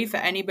priority for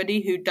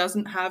anybody who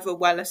doesn't have a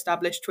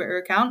well-established Twitter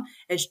account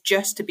is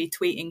just to be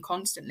tweeting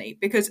constantly,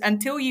 because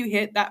until you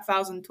hit that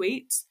 1,000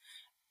 tweets,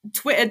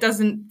 Twitter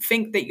doesn't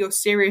think that you're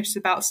serious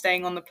about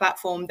staying on the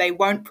platform. They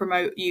won't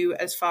promote you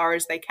as far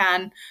as they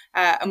can.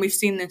 And we've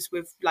seen this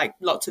with like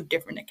lots of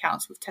different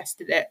accounts. We've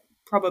tested it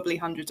probably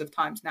hundreds of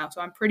times now.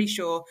 So I'm pretty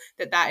sure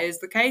that is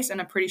the case.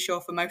 And I'm pretty sure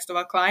for most of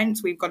our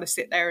clients, we've got to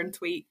sit there and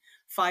tweet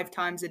 5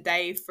 times a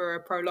day for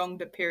a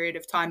prolonged period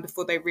of time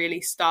before they really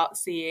start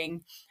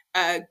seeing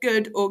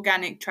good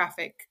organic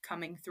traffic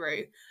coming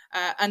through,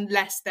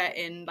 unless they're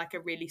in like a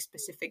really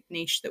specific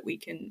niche that we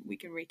can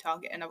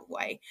retarget another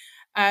way.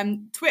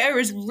 Twitter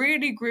is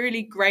really,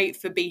 really great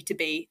for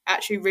B2B,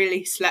 actually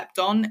really slept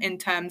on in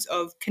terms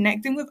of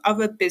connecting with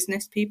other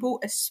business people,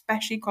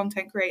 especially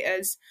content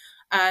creators.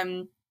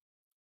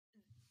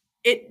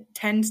 It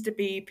tends to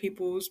be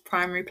people's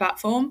primary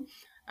platform,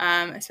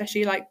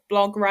 especially like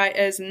blog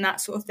writers and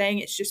that sort of thing.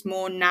 It's just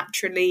more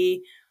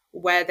naturally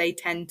where they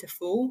tend to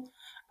fall.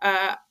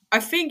 I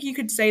think you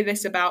could say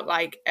this about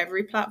like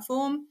every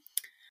platform.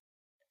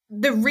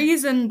 The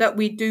reason that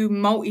we do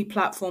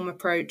multi-platform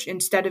approach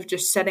instead of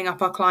just setting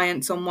up our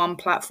clients on one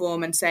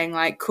platform and saying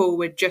like, cool,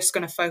 we're just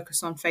going to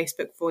focus on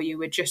Facebook for you,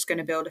 we're just going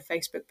to build a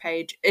Facebook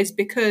page, is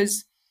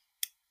because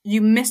you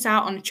miss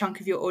out on a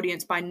chunk of your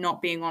audience by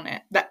not being on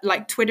it. That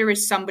like Twitter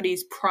is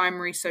somebody's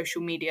primary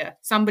social media.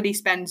 Somebody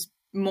spends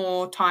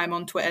more time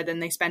on Twitter than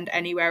they spend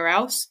anywhere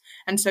else.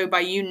 And so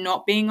by you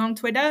not being on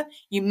Twitter,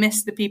 you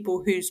miss the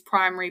people whose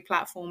primary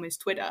platform is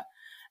Twitter.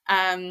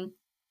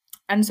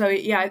 And so,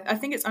 yeah, I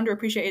think it's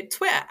underappreciated.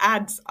 Twitter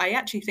ads, I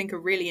actually think, are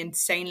really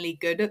insanely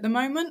good at the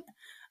moment,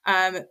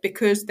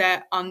 because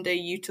they're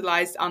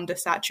underutilized,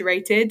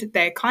 undersaturated.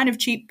 They're kind of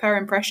cheap per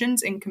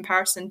impressions in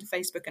comparison to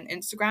Facebook and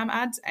Instagram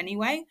ads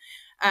anyway.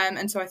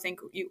 And so I think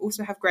you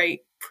also have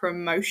great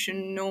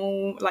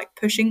promotional, like,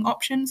 pushing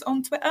options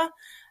on Twitter.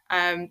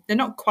 They're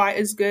not quite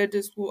as good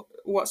as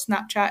what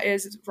Snapchat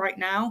is right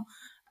now.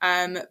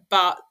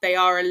 But they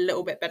are a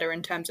little bit better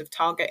in terms of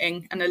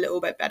targeting and a little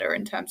bit better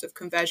in terms of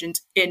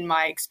conversions, in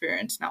my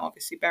experience. Now,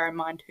 obviously, bear in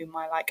mind who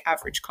my like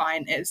average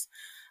client is.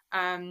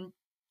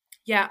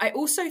 Yeah, I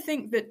also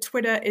think that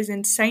Twitter is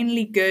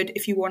insanely good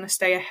if you want to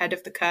stay ahead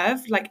of the curve.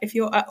 Like, if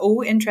you're at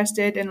all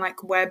interested in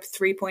like Web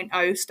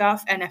 3.0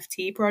 stuff,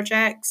 NFT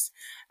projects,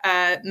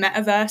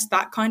 metaverse,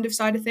 that kind of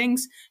side of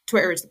things,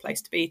 Twitter is the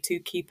place to be to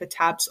keep a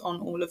tabs on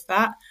all of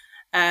that.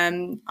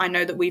 I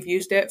know that we've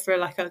used it for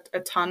like a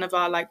ton of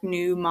our like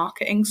new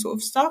marketing sort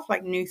of stuff,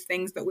 like new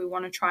things that we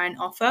want to try and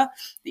offer.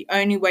 The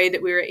only way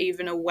that we were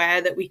even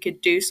aware that we could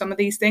do some of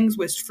these things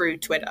was through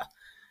Twitter.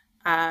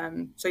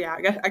 So yeah,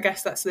 I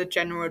guess that's the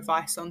general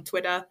advice on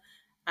Twitter.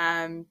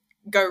 Go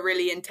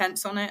really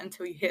intense on it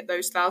until you hit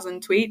those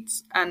 1,000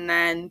 tweets, and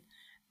then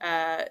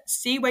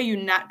see where you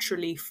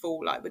naturally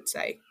fall, I would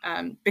say,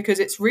 because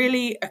it's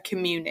really a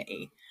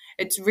community.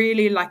 It's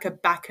really like a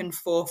back and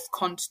forth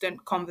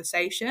constant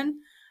conversation.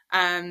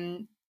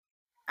 And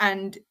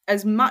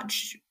as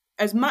much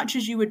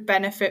as you would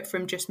benefit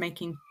from just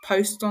making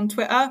posts on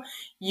Twitter,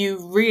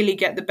 you really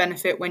get the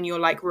benefit when you're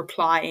like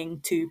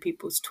replying to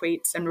people's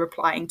tweets and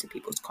replying to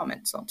people's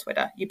comments on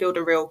Twitter. You build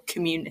a real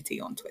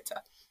community on Twitter.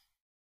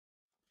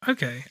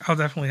 Okay, I'll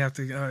definitely have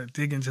to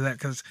dig into that,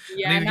 because I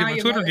need to now get my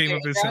you're Twitter game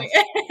up motivated, itself.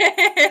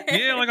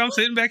 right? Yeah, like I'm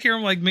sitting back here,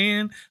 I'm like,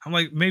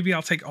 maybe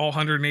I'll take all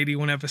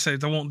 181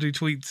 episodes. I won't do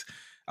tweets.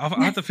 I'll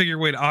have to figure a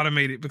way to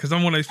automate it, because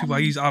I'm one of those people. I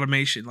use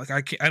automation. Like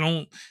I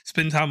don't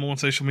spend time on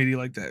social media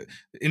like that.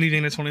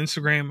 Anything that's on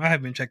Instagram, I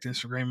haven't checked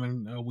Instagram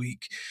in a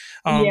week.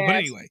 But Yes.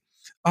 anyway,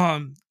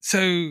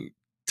 so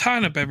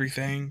tying up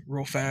everything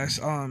real fast.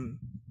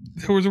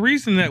 There was a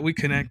reason that we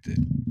connected,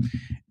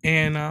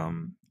 and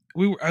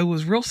it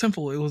was real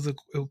simple. It was a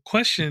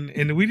question,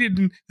 and we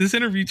didn't. This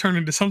interview turned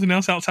into something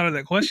else outside of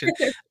that question.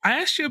 I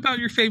asked you about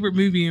your favorite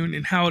movie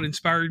and how it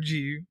inspired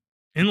you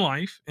in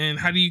life, and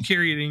how do you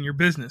carry it in your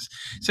business.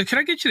 So can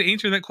I get you to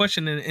answer that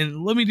question?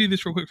 And let me do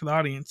this real quick for the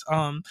audience.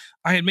 I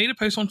had made a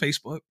post on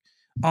Facebook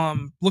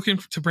looking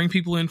to bring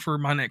people in for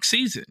my next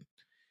season,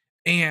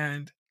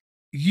 and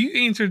you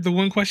answered the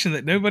one question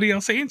that nobody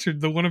else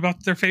answered, the one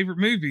about their favorite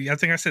movie. I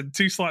think I said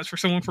 2 slots for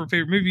someone for a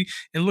favorite movie,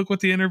 and look what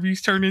the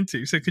interviews turned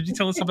into. So could you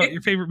tell us about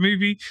your favorite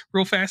movie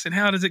real fast, and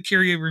how does it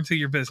carry over into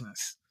your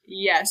business?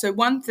 Yeah, so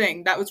one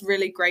thing that was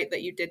really great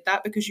that you did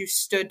that, because you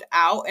stood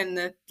out in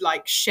the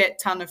like shit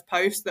ton of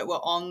posts that were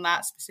on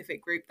that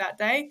specific group that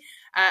day.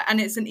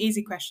 And it's an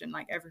easy question.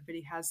 Like,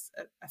 everybody has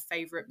a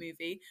favorite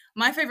movie.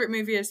 My favorite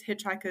movie is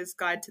Hitchhiker's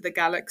Guide to the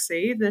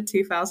Galaxy, the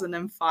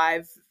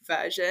 2005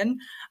 version.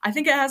 I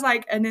think it has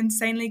like an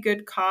insanely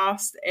good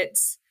cast.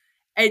 It's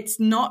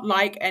not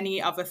like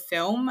any other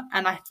film,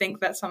 and I think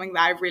that's something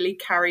that I really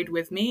carried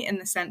with me, in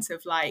the sense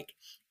of like,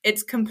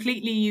 it's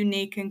completely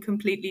unique and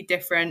completely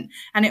different.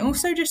 And it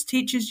also just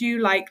teaches you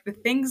like the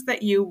things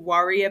that you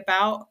worry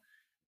about,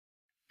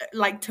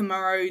 like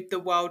tomorrow the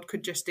world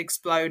could just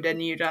explode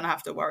and you don't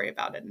have to worry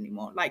about it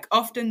anymore. Like,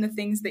 often the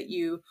things that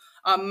you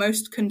are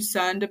most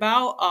concerned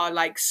about are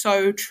like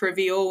so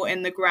trivial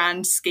in the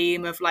grand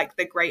scheme of like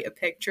the greater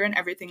picture and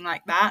everything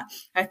like that.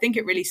 I think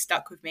it really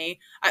stuck with me.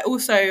 I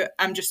also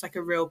am just like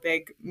a real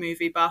big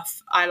movie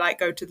buff. I like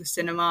go to the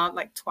cinema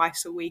like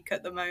twice a week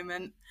at the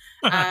moment.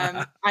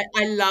 I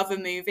love a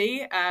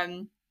movie.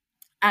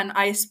 And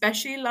I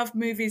especially love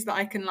movies that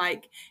I can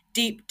like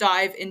deep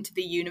dive into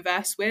the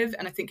universe with.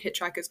 And I think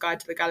Hitchhiker's Guide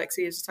to the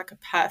Galaxy is just like a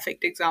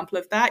perfect example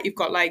of that. You've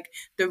got like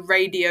the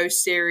radio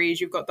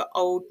series, you've got the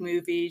old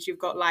movies, you've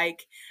got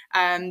like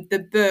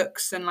the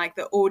books and like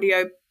the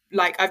audio.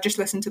 Like, I've just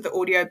listened to the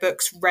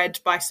audiobooks read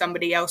by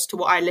somebody else to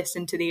what I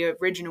listened to the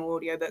original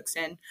audiobooks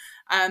in.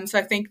 So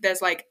I think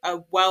there's like a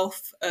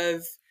wealth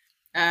of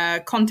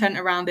content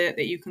around it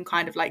that you can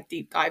kind of like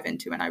deep dive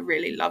into, and I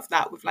really love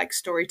that with like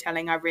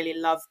storytelling. I really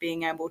love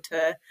being able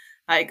to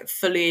like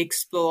fully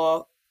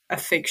explore a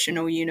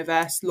fictional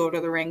universe. Lord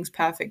of the Rings,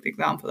 perfect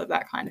example of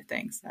that kind of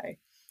thing. So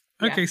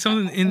okay,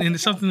 something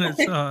and something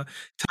that's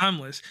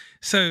timeless.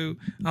 So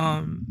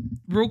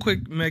real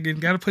quick, Megan,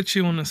 got to put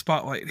you on the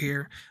spotlight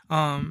here.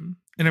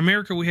 In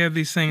America, we have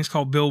these things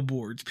called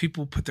billboards.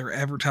 People put their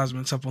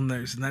advertisements up on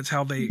those, and that's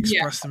how they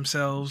express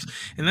themselves.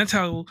 And I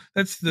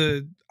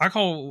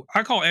call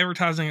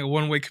advertising a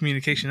one-way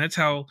communication. That's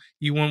how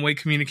you one-way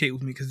communicate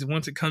with me, because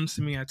once it comes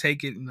to me, I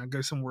take it and I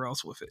go somewhere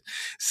else with it.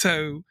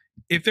 So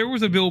if there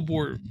was a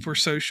billboard for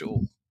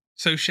social,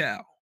 let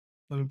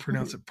me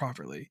pronounce it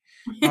properly.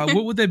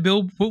 What would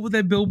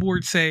that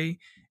billboard say?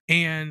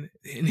 And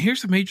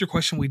here's the major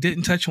question we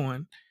didn't touch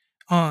on.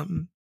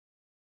 Um,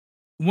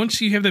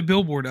 once you have that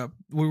billboard up,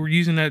 we were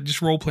using that,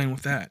 just role playing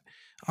with that.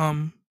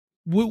 Um,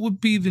 what would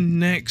be the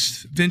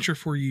next venture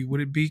for you?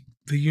 Would it be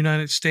the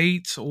United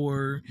States,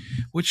 or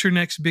what's your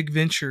next big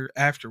venture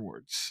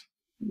afterwards?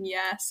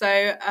 Yeah,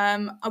 so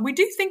we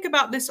do think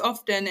about this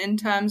often in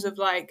terms of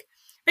like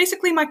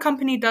basically my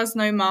company does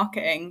no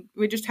marketing.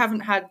 We just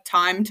haven't had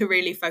time to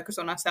really focus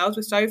on ourselves.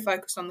 We're so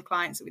focused on the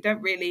clients that we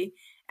don't really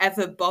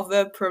ever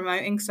bother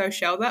promoting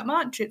social that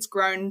much. It's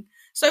grown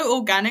so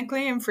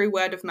organically and through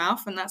word of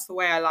mouth, and that's the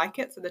way I like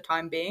it for the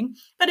time being.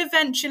 But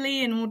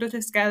eventually, in order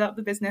to scale up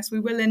the business, we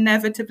will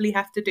inevitably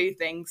have to do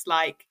things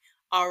like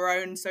our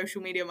own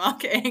social media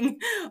marketing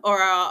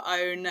or our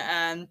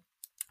own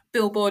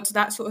billboards,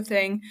 that sort of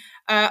thing.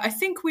 I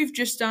think we've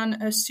just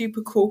done a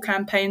super cool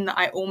campaign that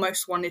I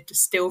almost wanted to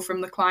steal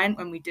from the client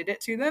when we did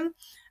it to them.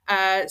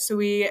 So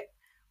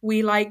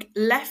we like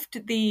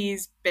left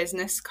these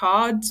business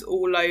cards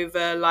all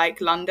over like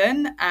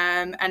London,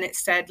 and it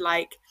said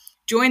like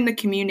join the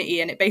community,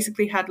 and it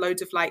basically had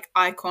loads of like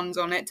icons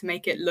on it to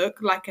make it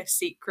look like a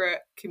secret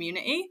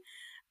community.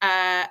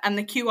 And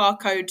the QR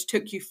code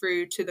took you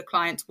through to the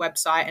client's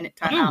website, and it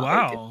turned Oh out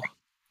wow.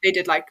 they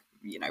did like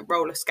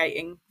roller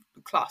skating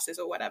classes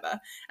or whatever.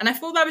 And I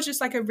thought that was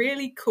just like a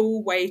really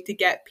cool way to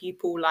get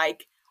people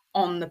like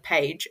on the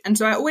page. And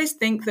so I always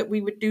think that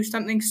we would do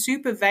something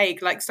super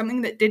vague, like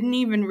something that didn't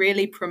even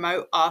really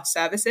promote our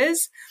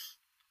services,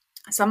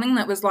 something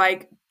that was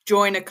like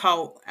join a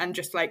cult and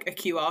just like a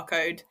QR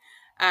code.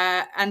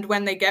 And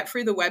when they get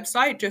through the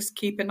website, just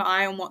keep an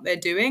eye on what they're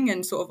doing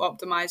and sort of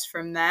optimize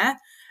from there.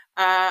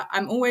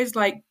 I'm always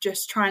like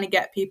just trying to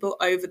get people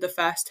over the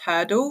first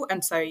hurdle.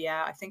 And so,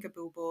 yeah, I think a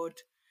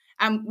billboard.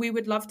 And we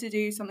would love to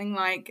do something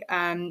like,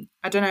 I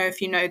don't know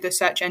if you know the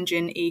search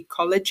engine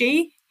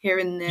Ecology here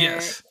in the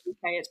Yes. UK,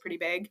 it's pretty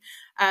big.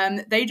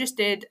 They just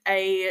did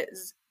a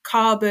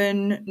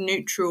carbon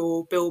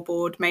neutral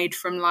billboard made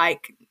from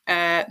like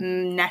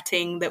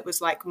netting that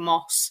was like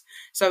moss,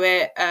 so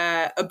it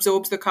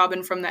absorbs the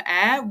carbon from the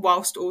air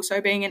whilst also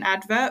being an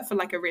advert for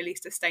like a really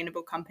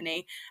sustainable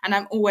company. And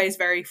I'm always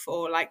very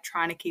for like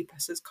trying to keep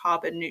us as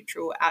carbon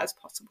neutral as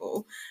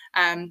possible.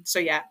 So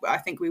yeah, I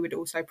think we would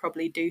also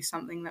probably do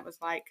something that was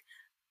like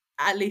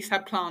at least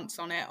had plants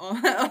on it,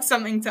 or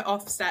something to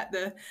offset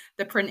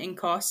the printing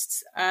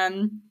costs.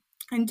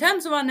 In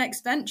terms of our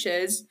next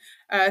ventures,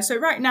 so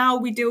right now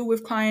we deal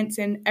with clients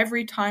in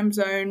every time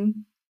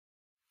zone,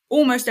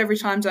 almost every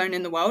time zone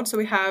in the world. So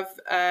we have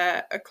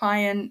a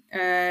client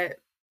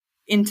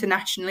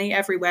internationally,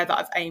 everywhere that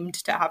I've aimed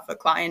to have a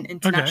client Okay.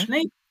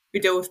 internationally. We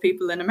deal with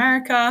people in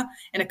America,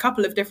 in a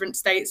couple of different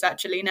states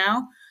actually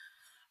now.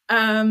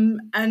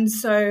 And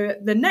so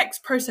the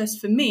next process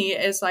for me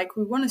is like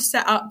we want to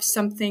set up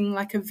something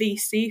like a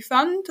VC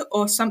fund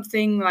or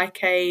something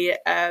like a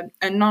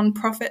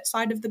non-profit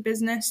side of the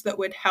business that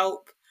would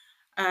help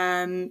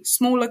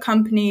smaller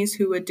companies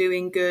who are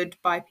doing good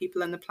by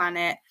people and the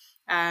planet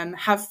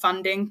have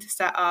funding to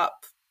set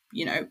up,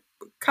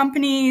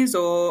 companies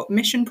or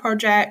mission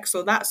projects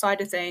or that side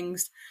of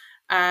things.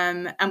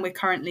 And we're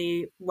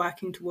currently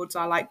working towards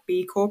our like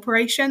B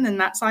corporation and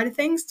that side of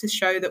things to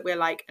show that we're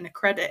like an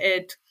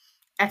accredited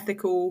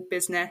ethical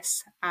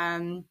business.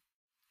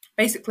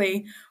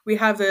 Basically, we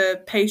have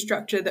a pay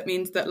structure that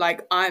means that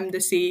like I'm the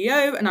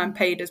CEO and I'm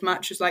paid as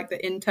much as like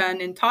the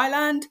intern in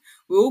Thailand.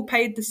 We're all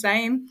paid the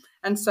same.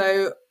 And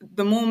so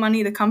the more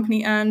money the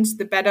company earns,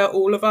 the better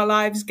all of our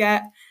lives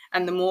get.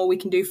 And the more we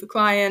can do for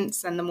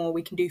clients, and the more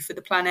we can do for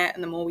the planet,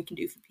 and the more we can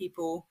do for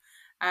people.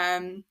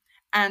 And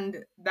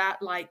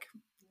that like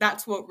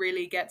that's what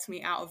really gets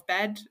me out of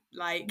bed.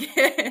 Like,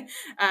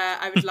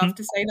 I would love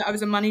to say that I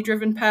was a money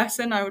driven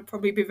person. I would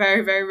probably be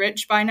very, very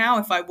rich by now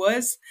if I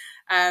was.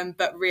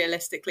 But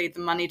realistically, the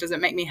money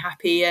doesn't make me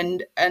happy.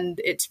 And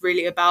it's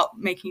really about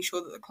making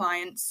sure that the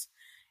clients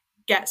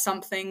get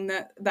something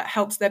that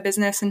helps their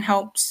business and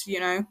helps,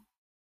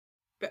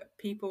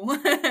 people.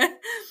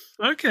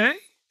 Okay.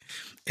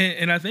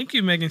 And I thank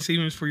you, Megan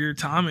Stevens, for your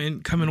time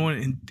and coming on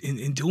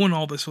and doing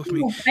all this with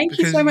me, Thank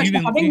you so because much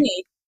for having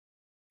me.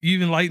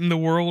 you've enlightened the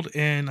world.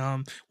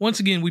 And once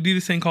again, we do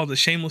this thing called the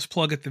shameless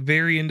plug at the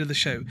very end of the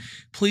show.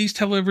 Please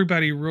tell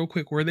everybody real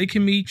quick where they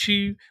can meet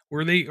you,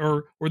 where they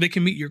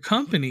can meet your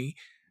company,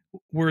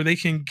 where they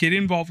can get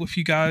involved with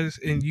you guys,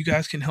 and you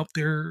guys can help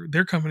their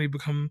company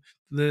become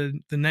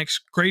the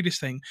next greatest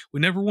thing.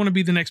 We never want to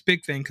be the next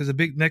big thing, because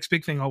the next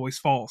big thing always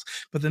falls.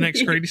 But the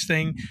next greatest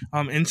thing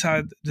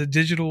inside the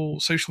digital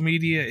social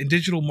media and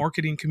digital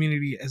marketing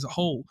community as a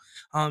whole.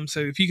 So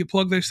if you could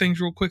plug those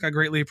things real quick, I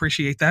greatly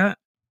appreciate that.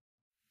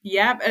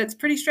 Yeah, it's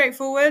pretty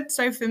straightforward.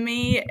 So for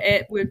me,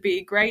 it would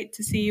be great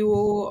to see you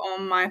all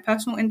on my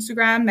personal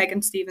Instagram,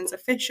 Megan Stevens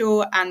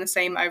Official, and the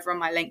same over on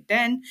my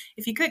LinkedIn.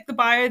 If you click the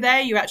bio there,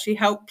 you actually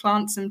help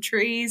plant some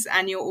trees,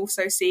 and you'll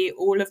also see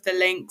all of the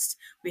links.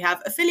 We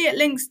have affiliate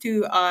links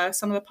to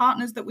some of the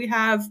partners that we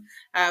have.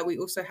 We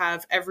also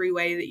have every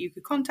way that you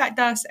could contact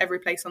us, every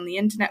place on the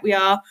internet we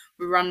are.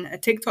 We run a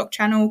TikTok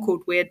channel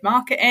called Weird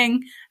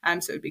Marketing.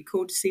 So it'd be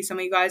cool to see some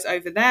of you guys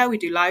over there. We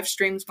do live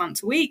streams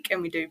once a week,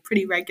 and we do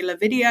pretty regular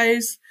videos.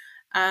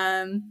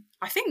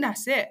 I think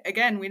that's it.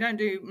 Again, we don't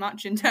do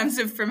much in terms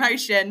of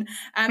promotion.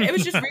 It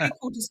was just really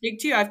cool to speak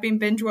to you. I've been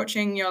binge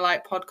watching your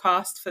like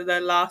podcast for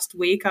the last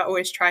week. I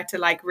always try to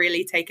like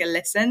really take a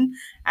listen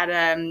at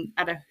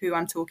who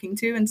I'm talking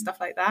to and stuff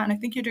like that. And I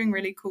think you're doing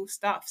really cool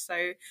stuff.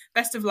 So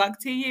best of luck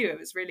to you. It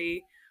was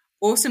really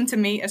awesome to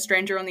meet a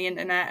stranger on the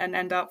internet and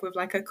end up with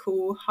like a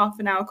cool half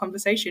an hour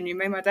conversation. You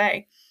made my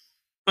day.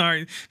 All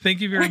right.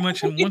 Thank you very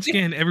much. And once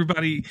again,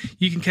 everybody,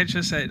 you can catch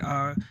us at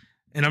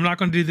and I'm not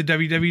going to do the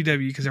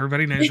www because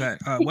everybody knows that.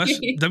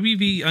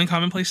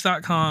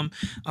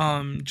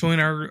 WVUncommonplace.com. Join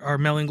our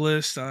mailing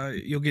list.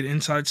 You'll get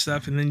inside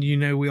stuff. And then,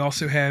 we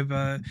also have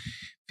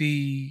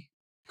the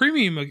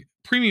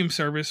premium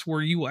service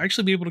where you will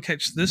actually be able to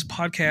catch this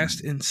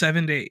podcast in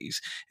 7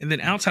 days. And then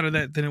outside of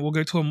that, then it will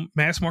go to a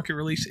mass market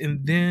release.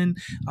 And then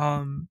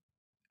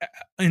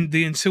and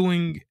the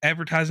ensuing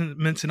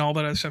advertisements and all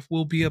that other stuff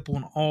will be up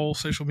on all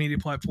social media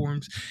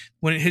platforms.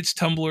 When it hits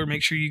Tumblr,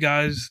 make sure you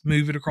guys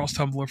move it across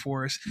Tumblr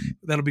for us.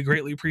 That'll be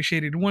greatly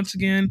appreciated. Once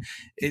again,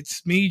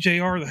 it's me,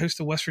 JR, the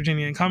host of West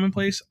Virginia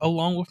Uncommonplace,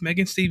 along with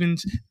Megan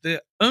Stevens,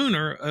 the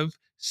owner of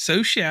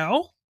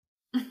Social.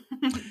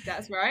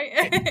 That's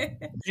right.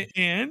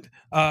 And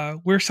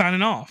we're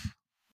signing off.